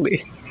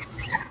strongly.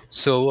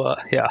 So,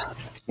 yeah.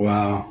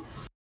 Wow.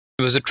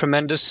 It was a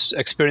tremendous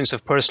experience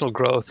of personal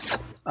growth.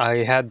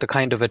 I had the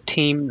kind of a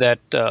team that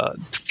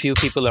few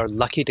people are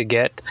lucky to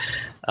get.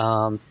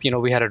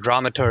 We had a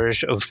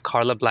dramaturge of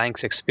Carla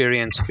Blank's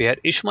experience. We had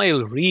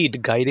Ishmael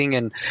Reed guiding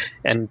and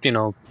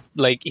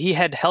he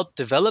had helped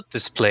develop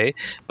this play.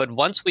 But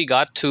once we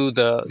got to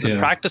the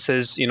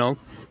practices,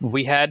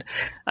 we had,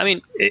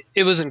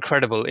 it was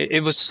incredible. It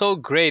was so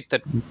great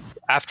that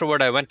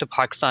afterward I went to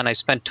Pakistan. I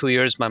spent 2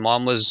 years. My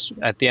mom was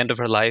at the end of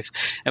her life.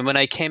 And when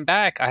I came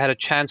back, I had a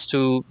chance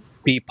to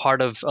be part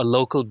of a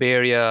local Bay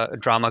Area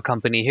drama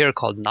company here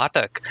called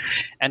Natak.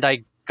 And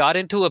I got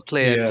into a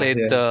play. I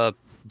played the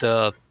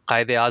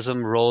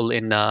Qaid-e-Azam role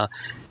in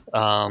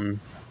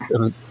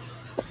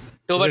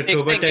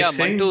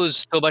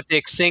Mantu's Toba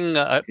Tek Singh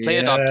play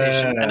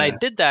adaptation. And I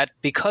did that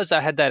because I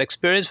had that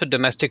experience with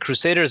Domestic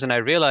Crusaders, and I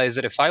realized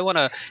that if I want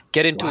to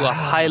get into a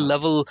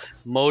high-level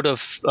mode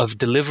of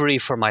delivery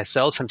for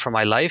myself and for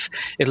my life,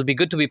 it'll be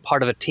good to be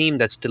part of a team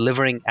that's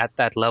delivering at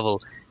that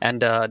level.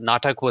 And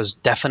Natak was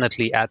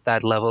definitely at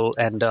that level,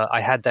 and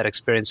I had that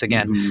experience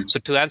again. Mm-hmm. So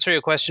to answer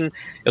your question,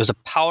 it was a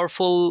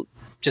powerful,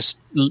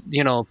 just,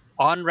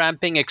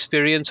 on-ramping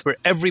experience where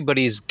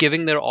everybody's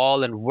giving their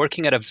all and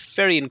working at a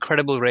very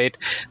incredible rate.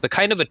 The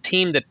kind of a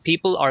team that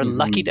people are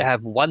lucky to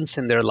have once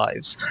in their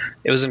lives.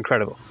 It was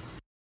incredible.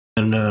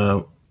 And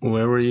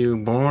where were you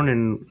born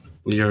in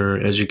your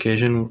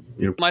education?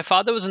 My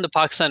father was in the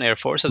Pakistan Air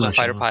Force as a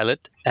fighter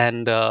pilot.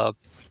 And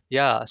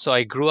so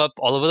I grew up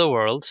all over the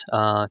world.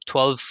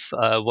 12,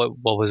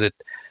 what was it?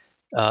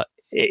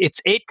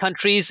 It's 8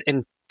 countries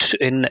in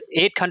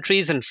 8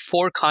 countries and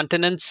 4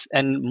 continents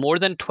and more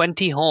than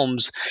 20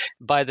 homes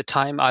by the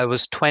time I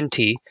was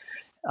 20.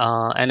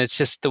 And it's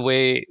just the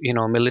way,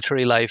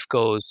 military life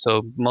goes.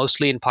 So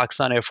mostly in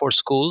Pakistan Air Force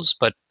schools,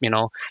 but,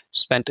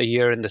 spent a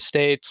year in the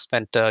States,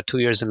 spent 2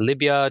 years in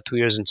Libya, 2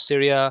 years in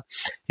Syria,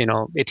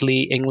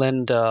 Italy,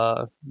 England,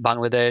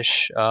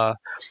 Bangladesh,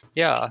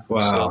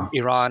 so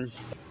Iran.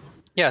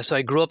 Yeah, so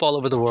I grew up all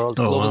over the world,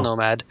 global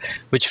nomad,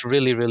 which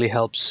really, really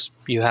helps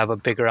you have a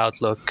bigger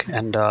outlook.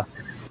 And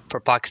for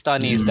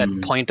Pakistanis,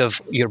 that point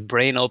of your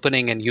brain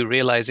opening and you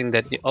realizing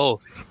that,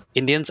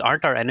 Indians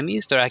aren't our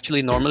enemies. They're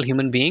actually normal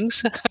human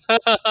beings.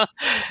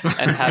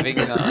 And having,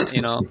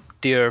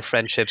 dear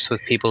friendships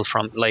with people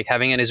from, like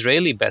having an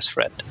Israeli best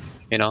friend,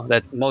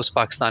 that most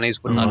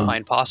Pakistanis would not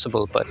find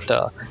possible. But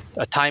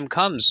a time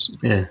comes,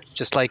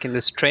 just like in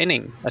this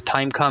training, a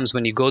time comes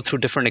when you go through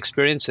different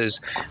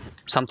experiences,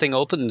 something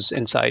opens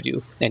inside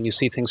you and you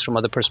see things from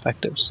other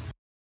perspectives.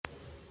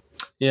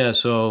 Yeah,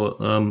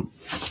 so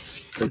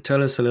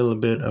tell us a little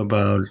bit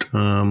about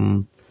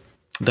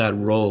that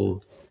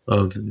role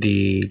of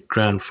the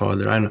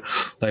grandfather. I know,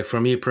 like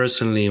for me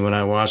personally, when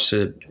I watched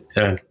it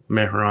at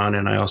Mehran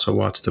and I also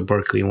watched the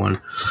Berkeley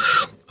one,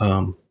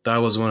 that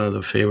was one of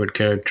the favorite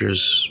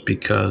characters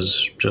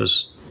because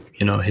just,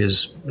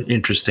 his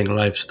interesting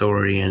life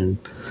story and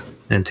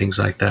things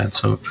like that.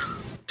 So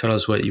tell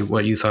us what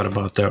you thought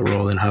about that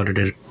role and how did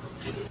it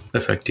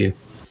affect you?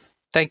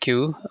 Thank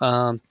you.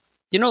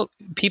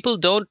 People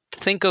don't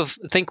think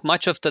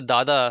much of the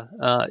Dada.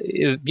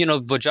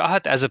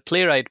 Wajahat as a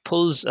playwright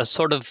pulls a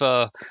sort of,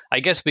 I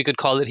guess we could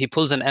call it, he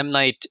pulls an M.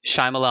 Night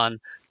Shyamalan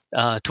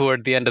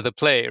toward the end of the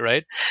play,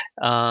 right?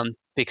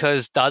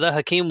 Because Dada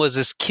Hakim was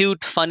this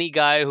cute, funny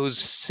guy who's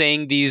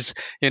saying these,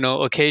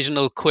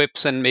 occasional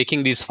quips and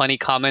making these funny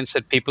comments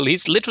at people.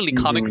 He's literally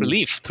comic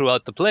relief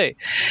throughout the play.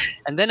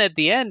 And then at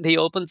the end, he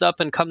opens up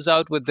and comes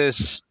out with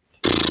this,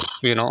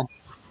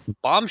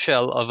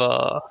 bombshell of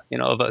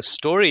a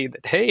story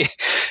that, hey,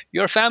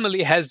 your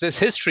family has this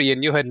history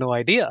and you had no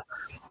idea.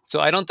 So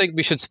I don't think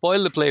we should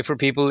spoil the play for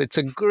people. It's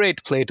a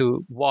great play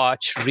to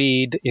watch,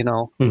 read,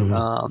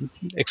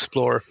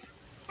 explore.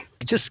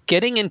 Just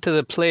getting into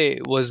the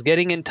play was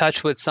getting in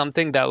touch with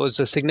something that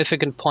was a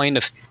significant point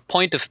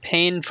of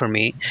pain for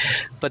me.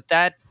 But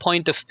that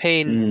point of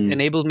pain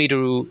enabled me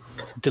to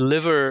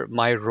deliver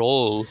my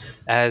role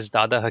as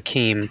Dada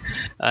Hakim.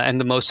 And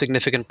the most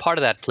significant part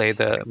of that play,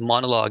 the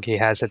monologue he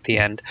has at the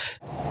end.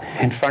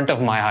 In front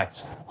of my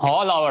eyes,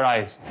 all our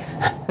eyes,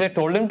 they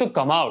told him to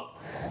come out.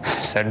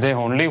 Said they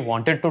only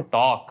wanted to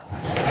talk.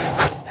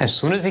 As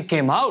soon as he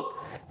came out,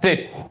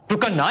 they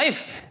took a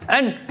knife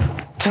and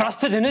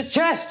thrust it in his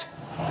chest.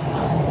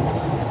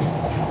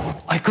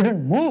 I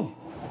couldn't move.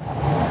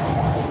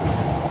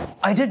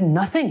 I did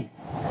nothing.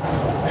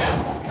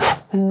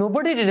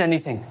 Nobody did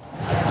anything.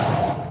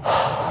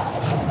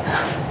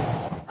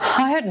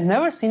 I had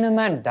never seen a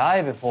man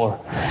die before.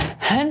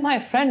 And my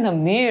friend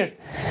Amir,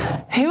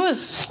 he was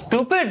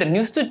stupid and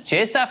used to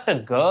chase after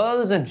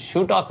girls and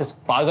shoot off his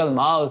pagal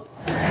mouth.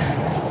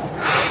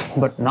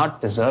 But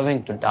not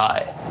deserving to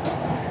die.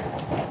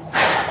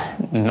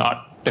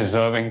 Not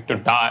deserving to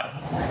die.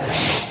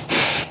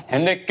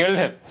 And they killed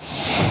him.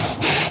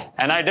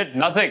 And I did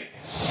nothing.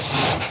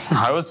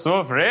 I was so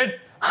afraid,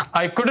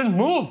 I couldn't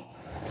move.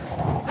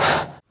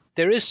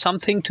 There is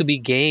something to be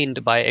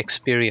gained by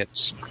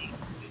experience.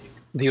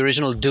 The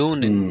original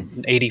Dune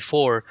in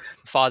 84,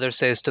 the father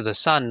says to the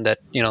son that,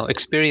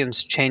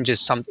 experience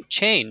changes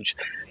change.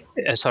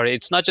 Sorry,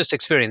 it's not just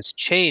experience.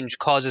 Change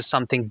causes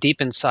something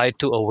deep inside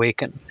to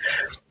awaken.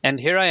 And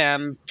here I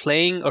am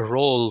playing a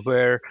role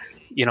where,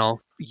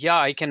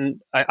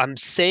 I'm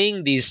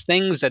saying these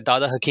things that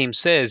Dada Hakim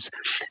says.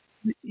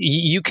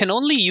 You can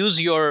only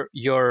use your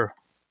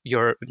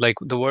like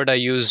the word I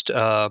used,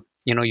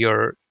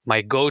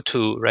 my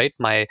go-to, right?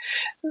 My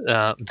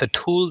the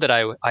tool that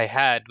I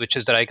had, which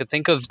is that I could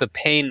think of the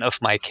pain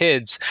of my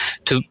kids,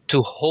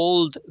 to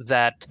hold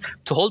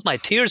my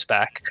tears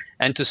back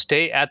and to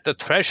stay at the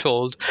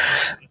threshold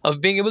of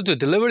being able to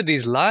deliver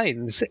these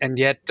lines and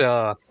yet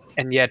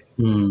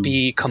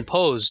be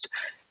composed.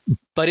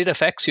 But it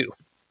affects you.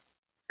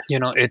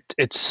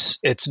 It's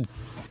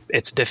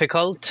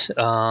difficult.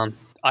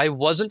 I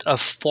wasn't a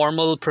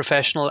formal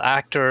professional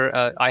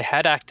actor. I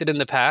had acted in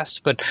the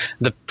past, but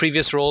the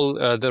previous role,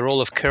 the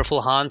role of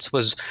Careful Hans,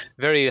 was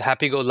very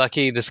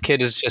happy-go-lucky. This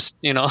kid is just,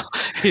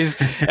 he's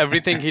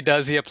everything he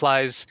does, he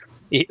applies.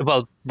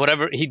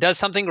 Whatever, he does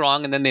something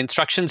wrong, and then the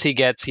instructions he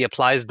gets, he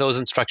applies those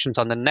instructions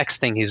on the next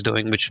thing he's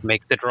doing, which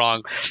makes it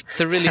wrong.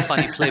 It's a really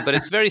funny play, but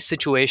it's very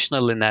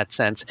situational in that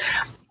sense.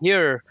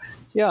 Here,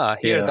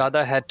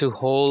 Dada had to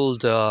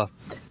hold.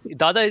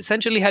 Dada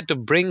essentially had to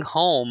bring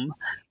home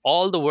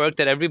all the work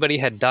that everybody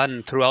had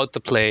done throughout the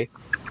play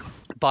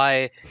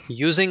by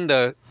using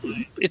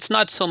it's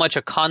not so much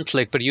a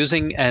conflict, but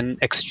using an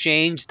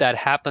exchange that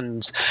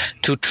happens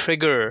to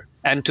trigger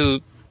and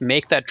to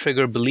make that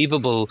trigger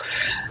believable.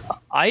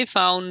 I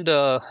found,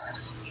 I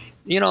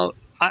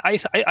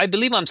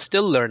believe I'm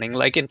still learning.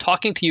 Like in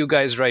talking to you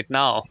guys right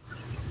now,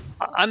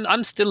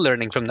 I'm still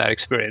learning from that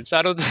experience.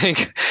 I don't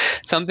think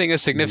something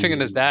as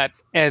significant as that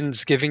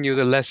ends giving you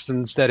the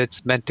lessons that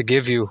it's meant to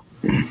give you.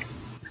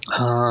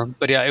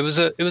 But yeah, it was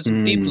a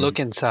deep look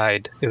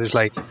inside. It was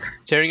like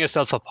tearing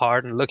yourself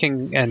apart and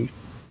looking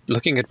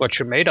at what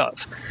you're made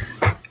of.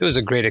 It was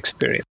a great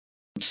experience.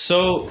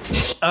 So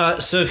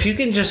if you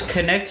can just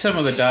connect some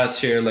of the dots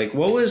here, like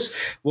what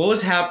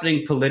was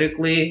happening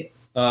politically?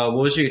 What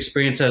was your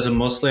experience as a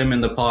Muslim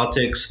in the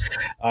politics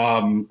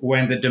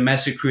when the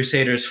Domestic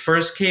Crusaders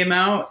first came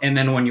out, and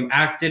then when you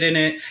acted in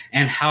it,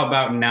 and how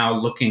about now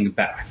looking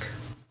back?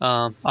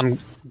 I'm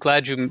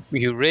glad you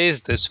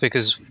raised this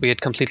because we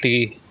had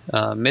completely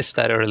missed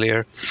that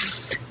earlier.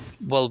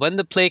 Well, when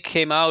the play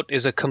came out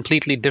is a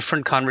completely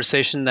different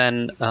conversation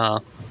than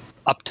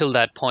up till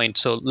that point.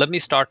 So let me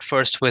start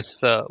first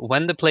with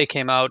when the play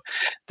came out,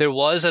 there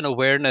was an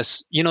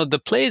awareness.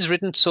 The play is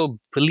written so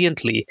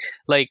brilliantly.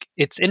 Like,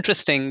 it's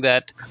interesting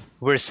that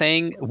we're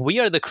saying we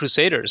are the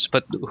Crusaders,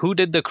 but who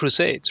did the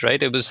Crusades,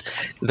 right? It was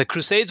the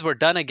Crusades were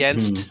done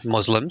against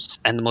Muslims,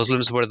 and the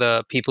Muslims were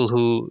the people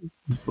who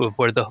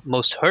were the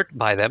most hurt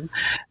by them.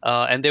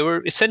 And they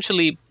were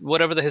essentially,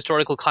 whatever the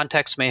historical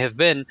context may have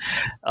been,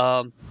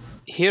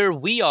 here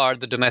we are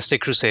the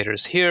Domestic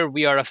Crusaders. Here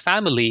we are a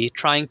family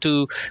trying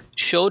to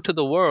show to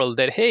the world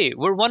that, hey,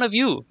 we're one of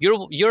you.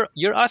 You're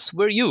us.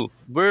 We're you.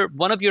 We're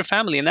one of your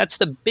family. And that's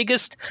the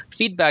biggest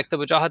feedback that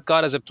Wajahat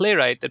got as a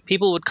playwright, that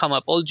people would come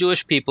up, old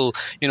Jewish people,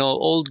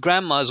 old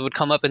grandmas would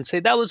come up and say,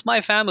 that was my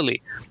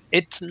family.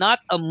 It's not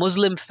a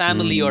Muslim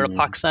family or a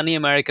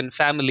Pakistani-American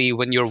family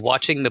when you're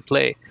watching the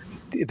play.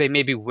 They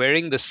may be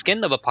wearing the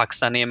skin of a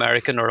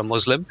Pakistani-American or a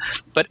Muslim,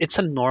 but it's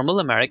a normal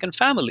American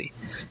family.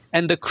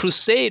 And the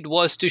crusade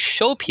was to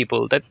show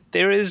people that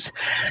there is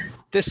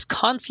this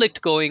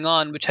conflict going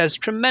on, which has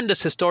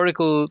tremendous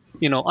historical,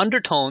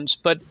 undertones.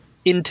 But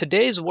in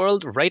today's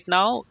world right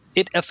now,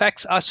 it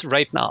affects us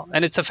right now,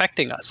 and it's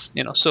affecting us.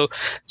 So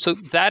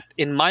that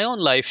in my own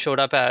life showed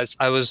up as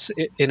I was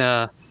in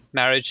a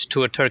marriage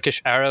to a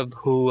Turkish Arab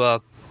who,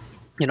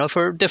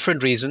 for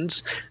different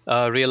reasons,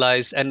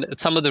 realized, and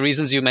some of the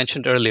reasons you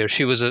mentioned earlier,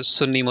 she was a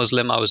Sunni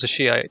Muslim, I was a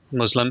Shia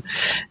Muslim,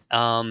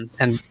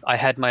 and I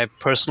had my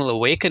personal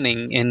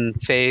awakening in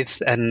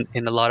faith and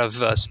in a lot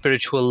of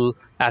spiritual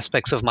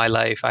aspects of my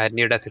life. I had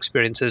near-death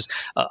experiences.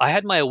 I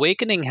had my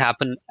awakening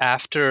happen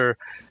after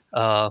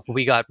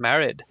we got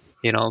married.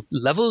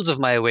 Levels of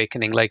my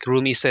awakening, like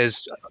Rumi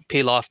says,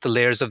 peel off the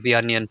layers of the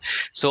onion.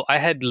 So I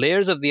had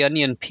layers of the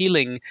onion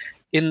peeling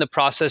in the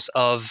process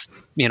of,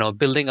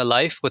 building a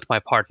life with my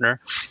partner.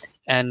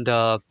 And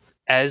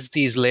as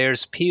these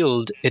layers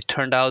peeled, it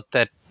turned out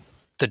that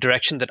the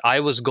direction that I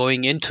was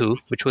going into,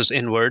 which was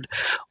inward,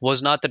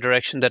 was not the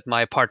direction that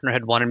my partner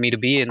had wanted me to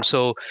be in.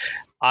 So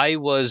I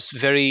was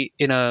at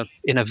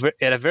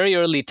a very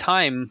early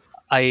time,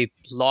 I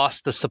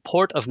lost the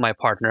support of my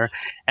partner,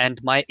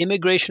 and my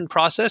immigration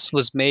process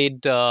was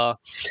made.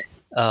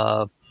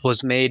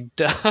 Was made.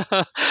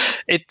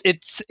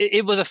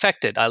 It was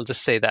affected. I'll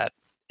just say that,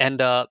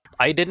 and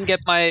I didn't get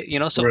my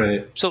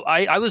so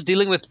I was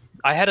dealing with.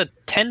 I had a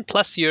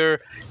 10+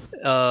 year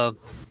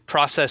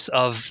process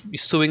of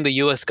suing the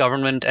U.S.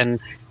 government and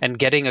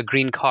getting a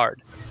green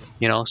card.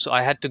 So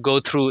I had to go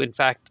through. In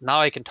fact, now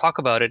I can talk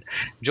about it.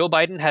 Joe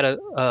Biden had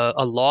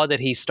a law that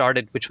he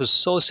started, which was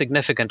so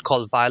significant,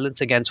 called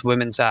Violence Against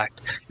Women's Act.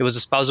 It was a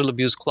spousal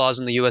abuse clause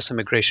in the U.S.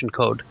 Immigration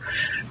Code.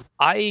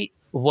 I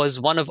was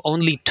one of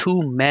only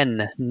 2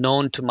 men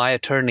known to my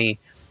attorney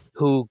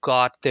who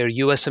got their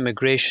U.S.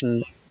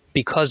 immigration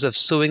because of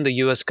suing the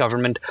U.S.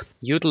 government,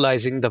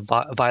 utilizing the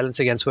Violence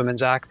Against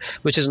Women's Act,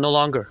 which is no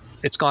longer.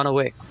 It's gone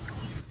away.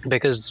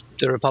 Because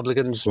the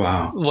Republicans,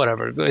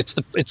 whatever,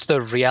 it's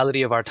the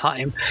reality of our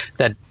time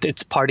that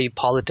it's party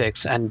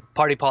politics, and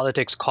party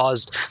politics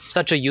caused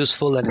such a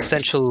useful and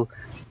essential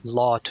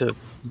law to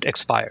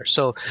expire.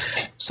 So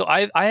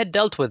I had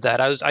dealt with that.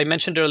 I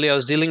mentioned earlier I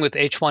was dealing with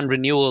H1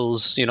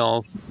 renewals. It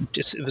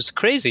was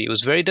crazy. It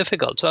was very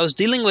difficult. So I was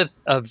dealing with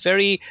a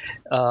very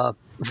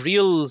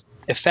real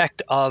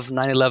effect of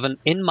 9/11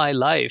 in my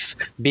life,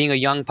 being a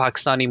young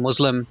Pakistani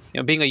Muslim,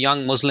 being a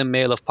young Muslim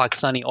male of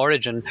Pakistani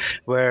origin,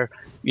 where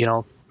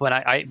when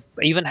I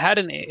even had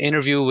an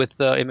interview with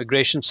the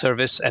immigration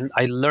service, and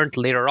I learned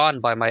later on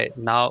by my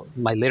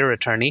later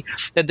attorney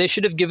that they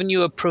should have given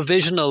you a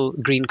provisional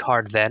green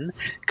card then,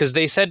 because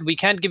they said we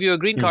can't give you a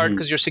green card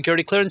because your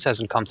security clearance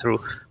hasn't come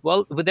through.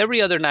 Well, with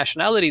every other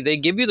nationality, they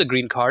give you the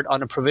green card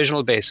on a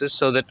provisional basis,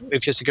 so that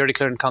if your security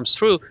clearance comes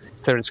through,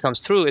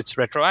 it's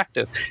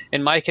retroactive.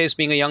 In my case,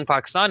 being a young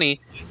Pakistani,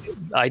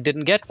 I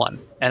didn't get one,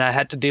 and I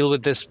had to deal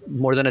with this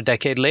more than a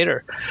decade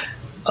later.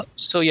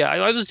 So yeah,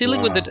 I was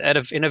dealing with it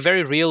in a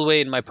very real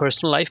way in my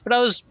personal life, but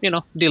I was,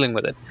 dealing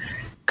with it.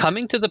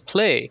 Coming to the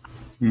play,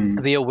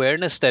 the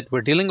awareness that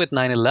we're dealing with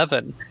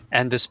 9/11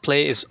 and this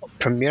play is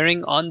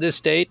premiering on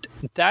this date,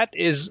 that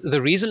is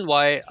the reason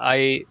why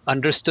I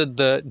understood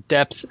the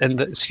depth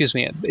and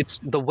it's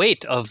the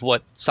weight of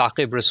what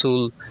Saqib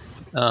Rasool,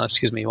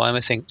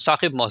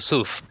 Saqib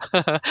Mausuf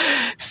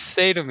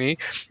say to me.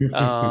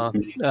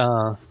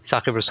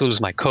 Saqib Rasool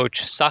is my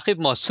coach. Saqib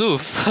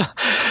Mausuf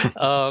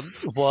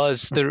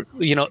was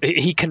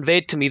he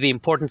conveyed to me the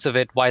importance of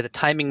it, why the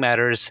timing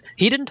matters.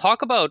 He didn't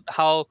talk about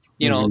how,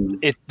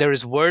 there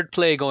is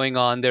wordplay going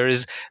on. There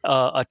is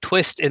a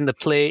twist in the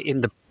play,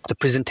 in the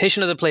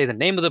presentation of the play, the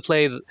name of the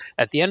play,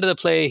 at the end of the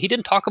play. He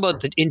didn't talk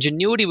about the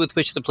ingenuity with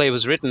which the play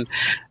was written.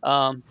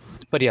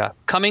 But yeah,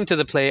 coming to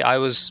the play, I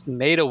was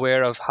made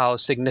aware of how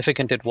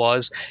significant it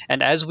was.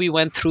 And as we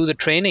went through the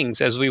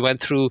trainings,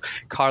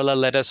 Carla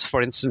led us,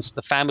 for instance,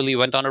 the family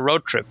went on a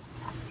road trip.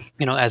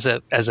 As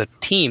a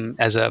team,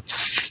 as a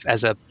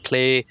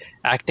play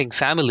acting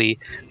family,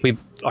 we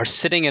are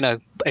sitting in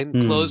a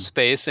enclosed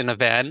space in a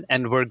van,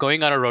 and we're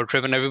going on a road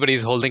trip, and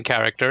everybody's holding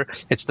character.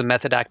 It's the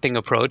method acting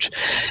approach.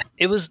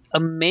 It was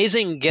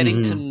amazing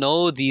getting to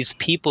know these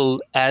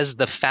people as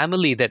the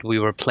family that we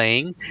were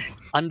playing,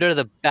 under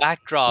the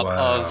backdrop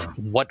of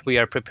what we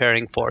are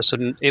preparing for.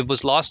 So it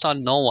was lost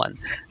on no one,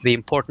 the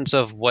importance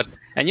of what,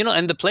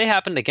 and the play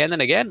happened again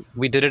and again.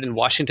 We did it in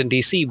Washington,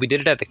 D.C. We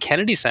did it at the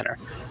Kennedy Center.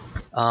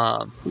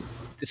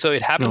 So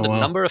it happened a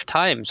number of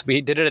times.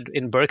 We did it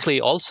in Berkeley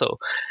also.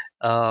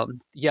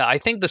 I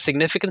think the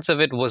significance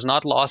of it was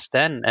not lost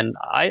then. And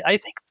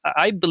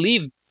I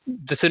believe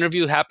this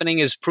interview happening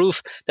is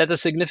proof that the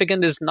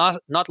significance is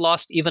not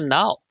lost even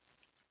now.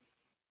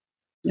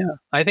 Yeah,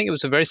 I think it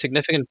was a very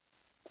significant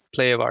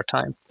play of our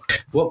time.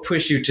 What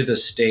pushed you to the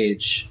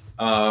stage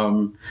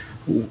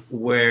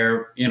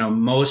where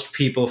most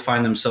people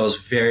find themselves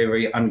very,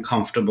 very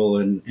uncomfortable,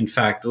 and in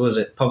fact,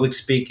 public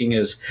speaking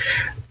is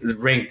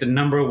ranked the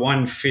number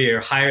one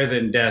fear, higher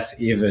than death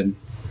even.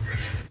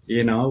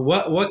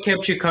 What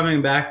kept you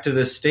coming back to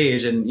the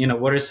stage, and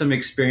what are some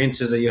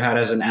experiences that you had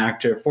as an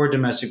actor for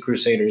Domestic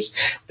Crusaders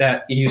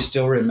that you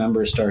still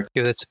remember, Stark?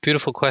 Yeah, that's a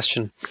beautiful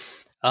question.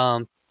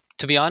 To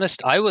be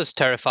honest, I was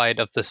terrified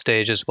of the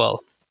stage as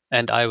well.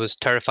 And I was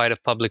terrified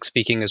of public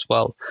speaking as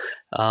well.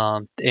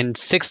 In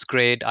 6th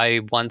grade,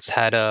 I once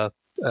had an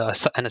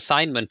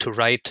assignment to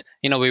write.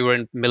 We were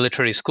in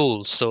military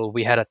schools, so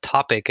we had a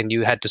topic, and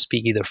you had to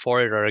speak either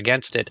for it or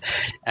against it.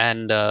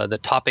 And the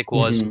topic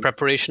was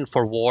preparation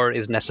for war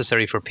is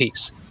necessary for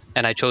peace.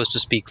 And I chose to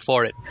speak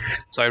for it.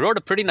 So I wrote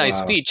a pretty nice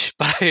speech,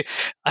 but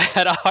I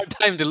had a hard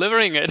time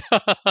delivering it.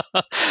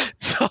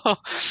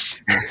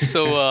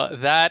 So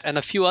that and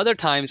a few other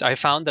times I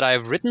found that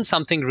I've written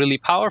something really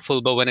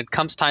powerful, but when it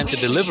comes time to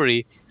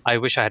delivery, I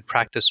wish I had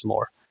practiced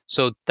more.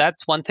 So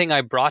that's one thing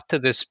I brought to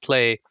this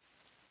play.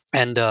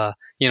 And, Dada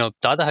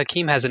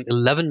Hakim has an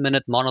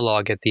 11-minute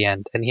monologue at the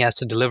end, and he has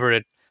to deliver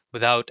it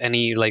without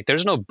any,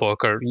 there's no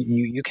book, or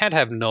you can't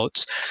have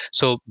notes.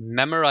 So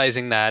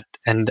memorizing that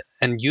and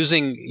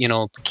using,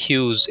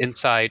 cues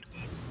inside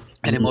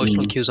and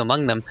emotional cues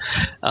among them.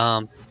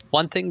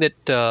 One thing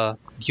that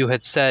you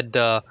had said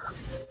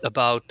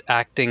about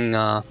acting,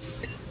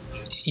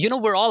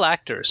 we're all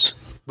actors.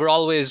 we're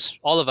always,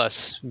 all of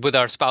us, with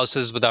our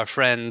spouses, with our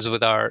friends,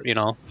 with our,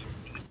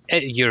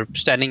 you're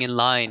standing in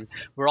line,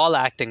 we're all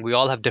acting, we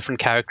all have different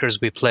characters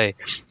we play,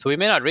 so we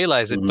may not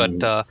realize it, but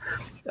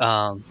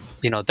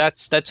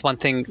that's one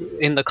thing.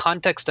 In the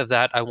context of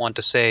that, I want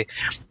to say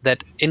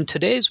that in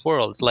today's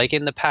world, like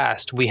in the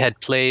past we had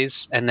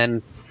plays, and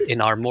then in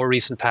our more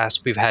recent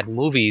past we've had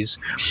movies.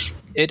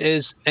 It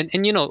is, and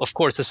of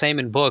course the same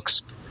in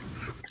books.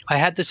 I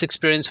had this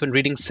experience when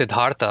reading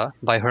Siddhartha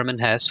by Hermann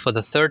Hesse for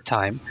the third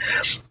time,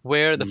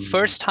 where the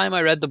first time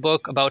I read the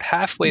book, about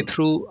halfway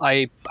through,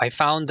 I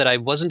found that I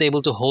wasn't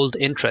able to hold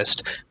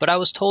interest. But I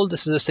was told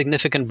this is a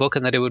significant book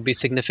and that it would be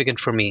significant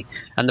for me.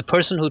 And the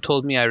person who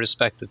told me I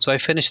respected. So I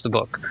finished the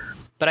book.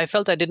 But I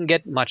felt I didn't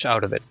get much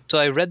out of it. So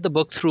I read the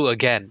book through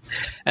again.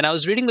 And I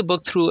was reading the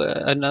book through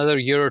another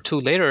year or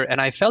two later,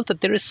 and I felt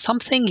that there is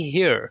something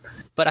here.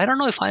 But I don't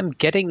know if I'm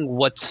getting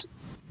what's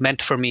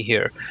meant for me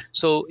here.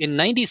 So in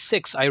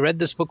 96, I read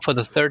this book for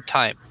the third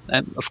time.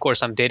 And of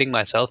course, I'm dating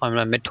myself. I'm in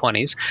my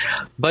mid-20s.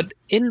 But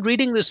in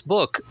reading this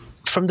book,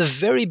 from the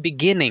very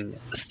beginning,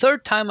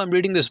 third time I'm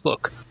reading this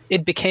book,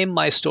 it became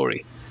my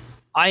story.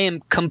 I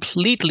am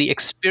completely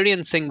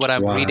experiencing what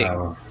I'm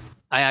reading.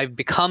 I've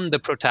become the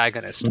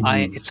protagonist.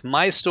 It's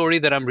my story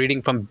that I'm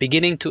reading from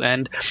beginning to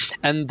end.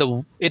 And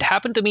it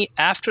happened to me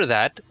after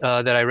that,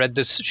 that I read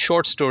this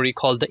short story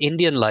called The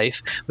Indian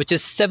Life, which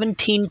is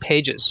 17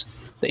 pages.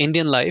 The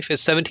Indian Life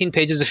is 17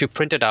 pages if you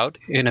print it out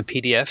in a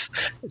PDF.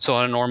 So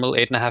on a normal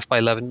 8.5 by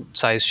 11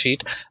 size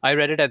sheet. I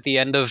read it at the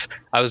end of,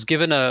 I was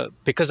given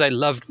because I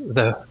loved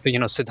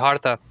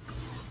Siddhartha,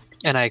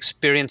 and I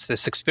experienced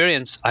this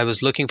experience. I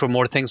was looking for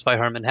more things by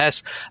Hermann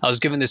Hesse. I was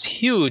given this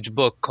huge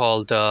book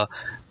called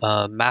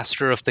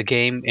Master of the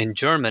Game in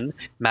German,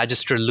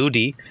 Magister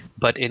Ludi,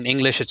 but in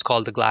English it's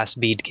called The Glass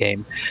Bead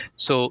Game.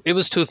 So it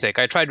was too thick.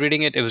 I tried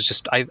reading it. It was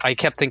just, I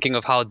kept thinking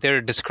of how they're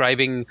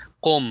describing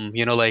Qom,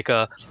 like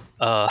a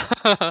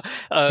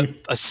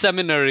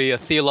seminary, a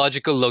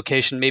theological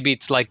location. Maybe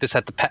it's like this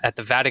at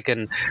the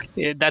Vatican.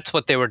 That's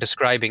what they were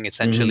describing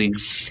essentially.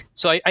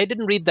 So I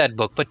didn't read that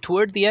book, but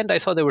toward the end I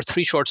saw there were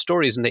 3 short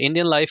stories, and The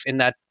Indian Life in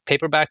that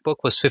paperback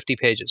book was 50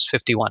 pages,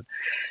 51.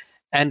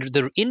 And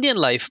The Indian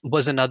Life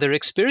was another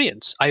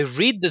experience. I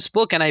read this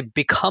book and I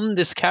become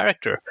this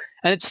character.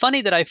 And it's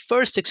funny that I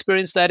first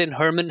experienced that in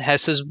Hermann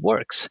Hesse's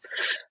works.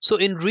 So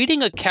in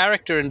reading a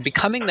character and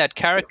becoming that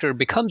character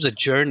becomes a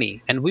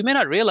journey. And we may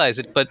not realize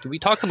it, but we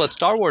talked about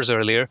Star Wars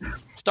earlier.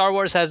 Star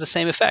Wars has the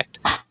same effect.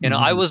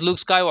 I was Luke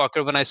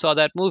Skywalker when I saw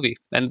that movie.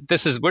 And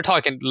we're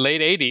talking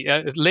late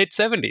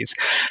 70s.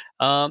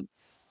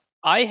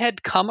 I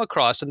had come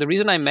across, and the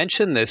reason I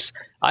mention this,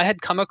 I had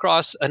come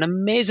across an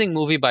amazing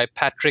movie by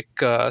Patrick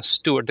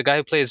Stewart, the guy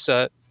who plays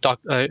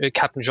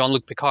Captain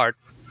Jean-Luc Picard,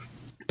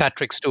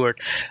 Patrick Stewart.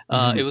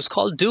 It was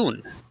called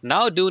Dune.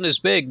 Now Dune is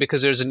big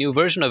because there's a new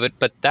version of it,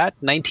 but that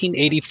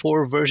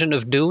 1984 version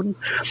of Dune,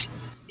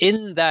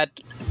 in that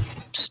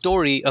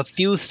story, a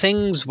few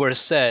things were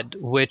said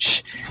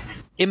which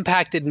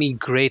impacted me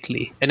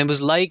greatly. And it was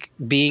like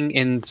being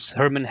in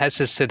Hermann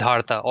Hesse's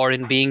Siddhartha, or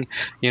in being,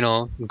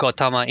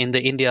 Gautama in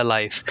The India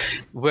Life,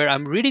 where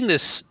I'm reading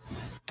this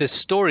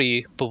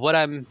story, but what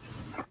I'm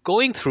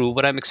going through,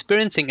 what I'm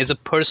experiencing is a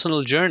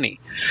personal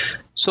journey.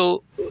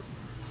 So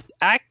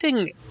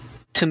acting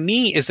to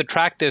me is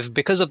attractive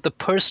because of the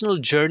personal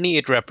journey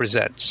it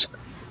represents.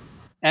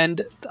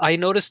 And I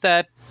noticed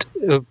that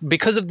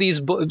because of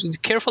these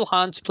Careful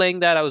Hans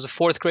playing that, I was a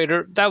 4th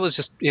grader. That was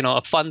just,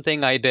 a fun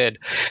thing I did.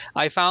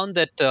 I found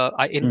that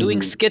in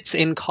doing skits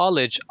in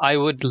college, I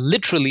would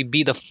literally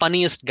be the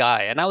funniest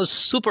guy. And I was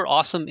super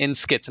awesome in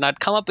skits. And I'd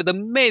come up with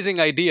amazing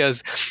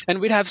ideas.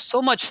 And we'd have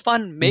so much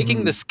fun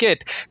making the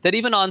skit that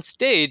even on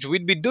stage,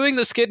 we'd be doing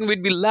the skit and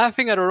we'd be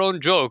laughing at our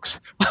own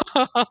jokes.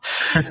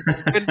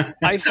 And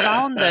I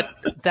found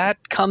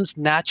that comes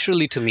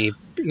naturally to me.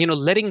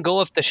 Letting go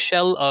of the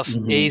shell of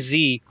AZ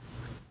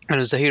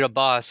and Zahir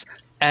Abbas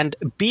and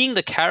being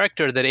the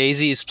character that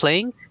AZ is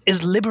playing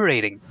is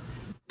liberating,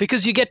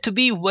 because you get to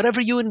be whatever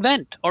you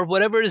invent or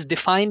whatever is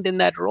defined in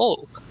that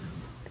role.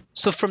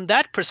 So from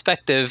that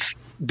perspective,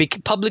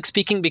 public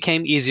speaking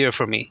became easier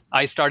for me.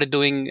 I started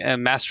doing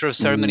Master of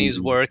Ceremonies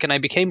work, and I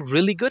became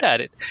really good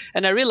at it.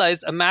 And I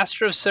realized a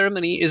Master of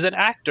Ceremony is an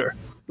actor.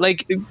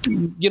 Like,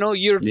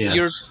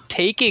 you're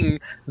taking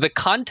the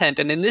content,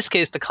 and in this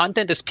case, the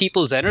content is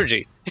people's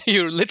energy.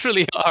 You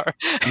literally are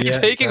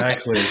taking.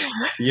 Exactly.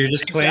 You're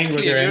just playing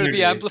with your energy. You're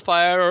the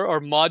amplifier or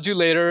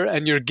modulator,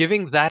 and you're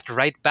giving that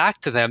right back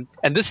to them.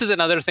 And this is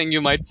another thing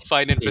you might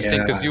find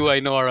interesting, because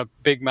I know, are a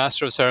big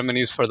Master of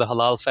Ceremonies for the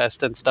Halal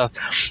Fest and stuff.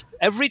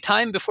 Every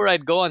time before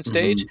I'd go on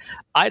stage,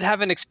 I'd have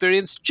an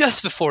experience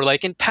just before,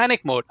 like in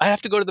panic mode. I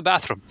have to go to the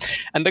bathroom,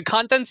 and the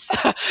contents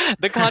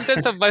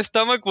of my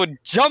stomach would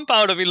jump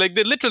out of me. Like,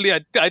 literally,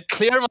 I'd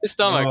clear my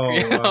stomach.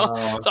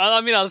 Wow. So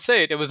I'll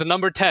say it. It was a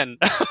number 10.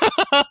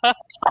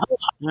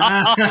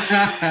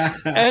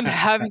 And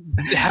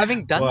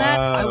having done that,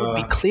 I would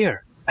be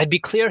clear. I'd be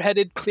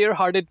clear-headed,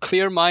 clear-hearted,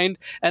 clear mind,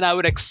 and I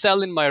would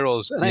excel in my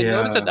roles. And I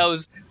noticed that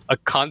was a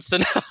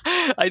constant.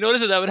 I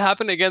noticed that would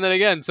happen again and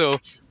again. So,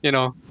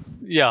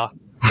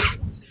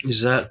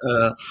 Is that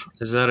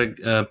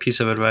a piece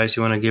of advice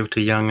you want to give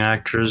to young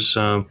actors?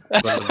 Go to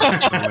the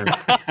bathroom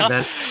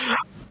and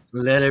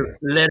let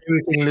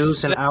everything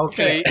loose and out.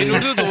 Okay, in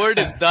Urdu, the word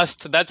is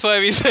dust. That's why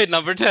we say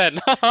number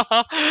 10.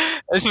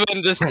 It's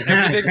when just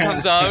everything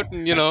comes out,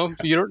 and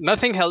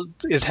nothing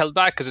is held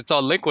back because it's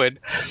all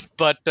liquid.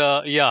 But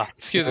yeah,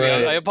 excuse me,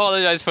 I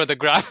apologize for the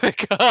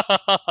graphic.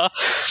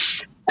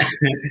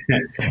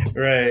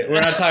 Right, we're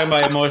not talking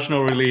about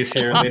emotional release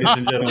here, ladies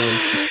and gentlemen.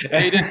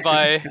 Aided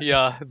by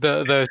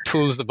the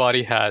tools the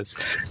body has,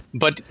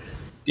 but.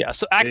 Yeah,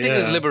 so acting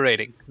is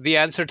liberating. The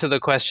answer to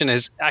the question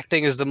is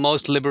acting is the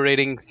most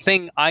liberating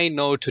thing I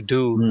know to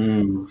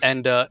do.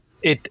 And the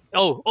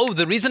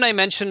reason I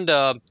mentioned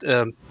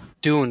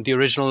Dune, the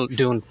original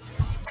Dune,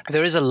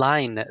 there is a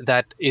line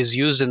that is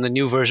used in the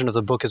new version of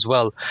the book as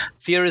well.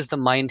 Fear is the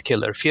mind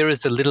killer. Fear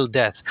is the little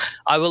death.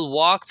 I will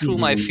walk through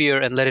my fear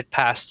and let it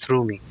pass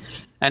through me.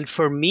 And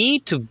for me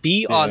to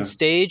be on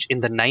stage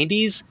in the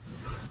 90s,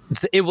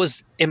 it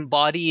was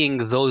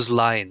embodying those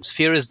lines.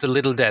 Fear is the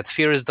little death.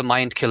 Fear is the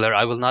mind killer.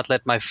 I will not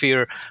let my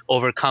fear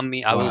overcome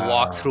me. I will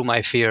walk through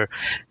my fear.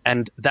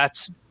 And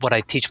that's what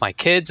I teach my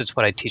kids. It's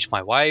what I teach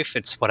my wife.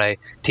 It's what I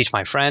teach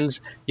my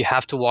friends. You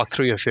have to walk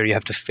through your fear. You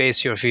have to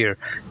face your fear.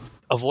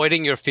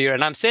 Avoiding your fear.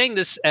 And I'm saying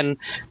this, and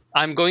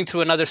I'm going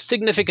through another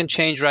significant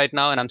change right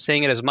now, and I'm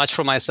saying it as much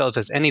for myself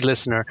as any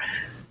listener.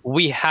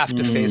 We have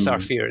to face our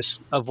fears.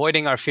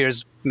 Avoiding our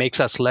fears makes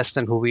us less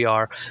than who we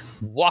are.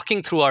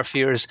 Walking through our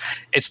fears,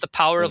 it's the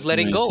power of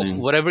letting go.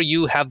 Whatever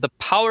you have the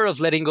power of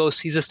letting go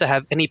ceases to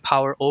have any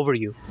power over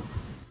you.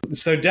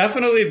 So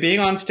definitely being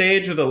on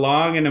stage with a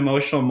long and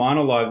emotional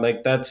monologue,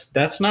 like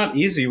that's not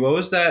easy. What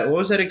was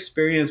that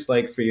experience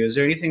like for you? Is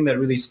there anything that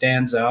really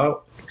stands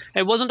out?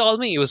 It wasn't all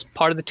me. It was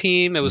part of the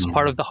team. It was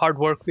part of the hard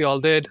work we all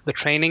did, the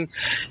training.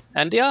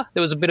 And yeah,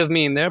 there was a bit of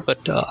me in there,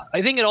 but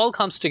I think it all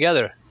comes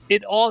together.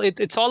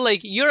 It's all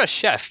like you're a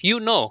chef,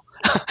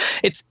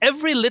 it's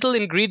every little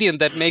ingredient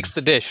that makes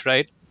the dish,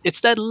 right? It's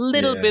that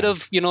little bit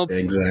of,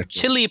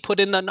 chili put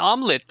in an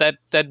omelet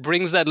that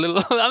brings that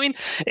little,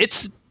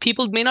 it's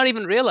people may not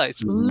even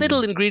realize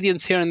little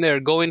ingredients here and there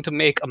go in to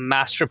make a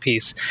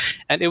masterpiece.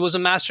 And it was a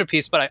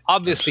masterpiece, but I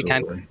obviously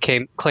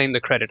can't claim the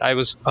credit. I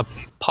was a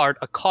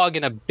cog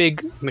in a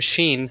big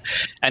machine.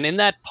 And in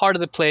that part of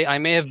the play, I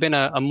may have been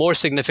a more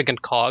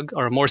significant cog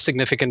or a more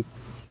significant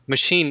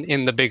machine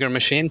in the bigger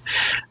machine,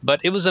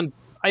 but I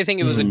think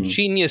it was a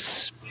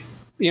genius.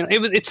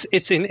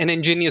 It's an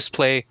ingenious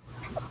play,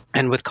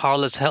 and with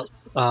Carla's help,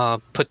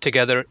 put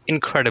together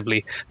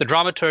incredibly. The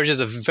dramaturgy is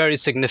a very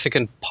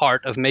significant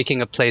part of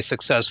making a play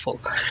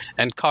successful,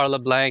 and Carla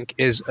Blank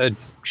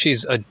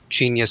she's a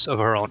genius of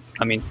her own.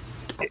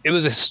 It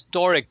was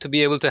historic to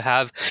be able to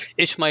have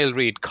Ishmael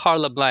Reed,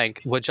 Carla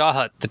Blank,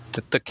 Wajahat,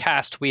 the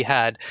cast we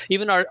had,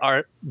 even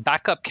our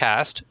backup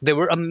cast. They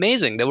were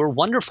amazing. They were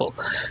wonderful.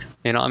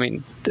 They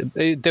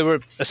were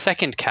a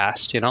second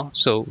cast,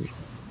 So,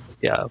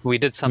 yeah, we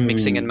did some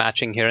mixing and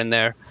matching here and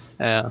there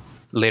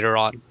later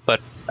on.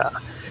 But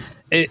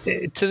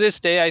to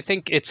this day, I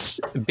think it's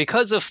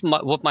because of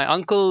what my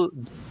uncle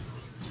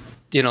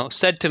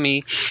said to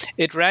me,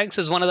 it ranks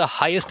as one of the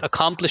highest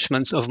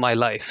accomplishments of my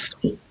life.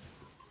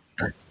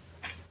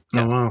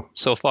 Oh, wow.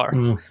 So far.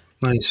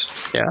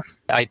 Nice. Yeah.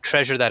 I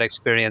treasure that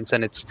experience,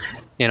 and it's,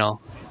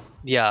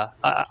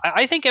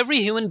 I think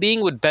every human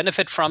being would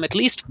benefit from at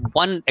least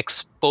one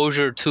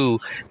exposure to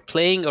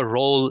playing a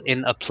role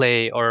in a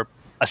play or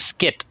a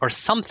skit or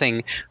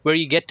something where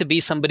you get to be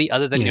somebody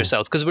other than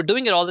yourself. Because we're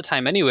doing it all the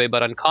time anyway,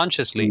 but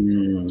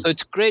unconsciously. So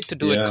it's great to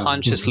do it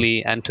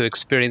consciously and to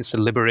experience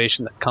the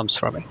liberation that comes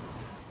from it.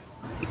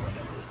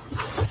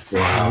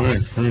 Wow.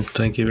 Right.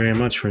 Thank you very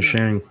much for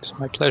sharing. It's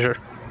my pleasure.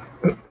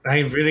 I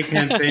really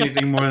can't say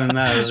anything more than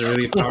that. It was a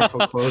really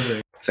powerful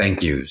closing.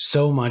 Thank you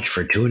so much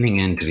for tuning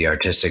in to the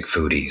Artistic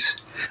Foodies.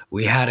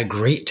 We had a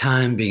great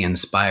time being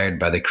inspired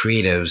by the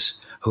creatives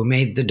who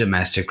made the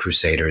Domestic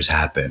Crusaders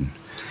happen.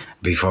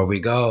 Before we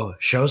go,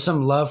 show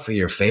some love for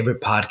your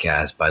favorite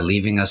podcast by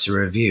leaving us a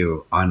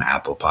review on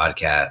Apple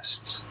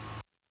Podcasts.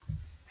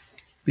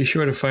 Be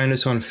sure to find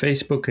us on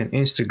Facebook and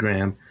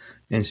Instagram,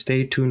 and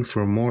stay tuned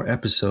for more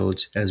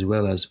episodes as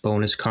well as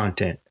bonus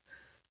content.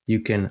 You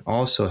can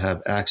also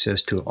have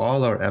access to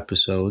all our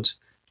episodes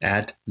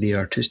at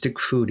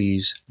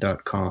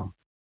theartisticfoodies.com.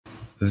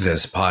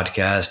 This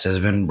podcast has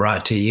been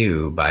brought to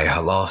you by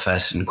Halal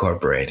Fest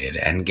Incorporated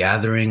and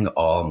Gathering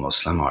All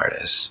Muslim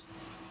Artists.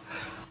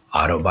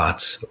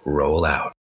 Autobots roll out.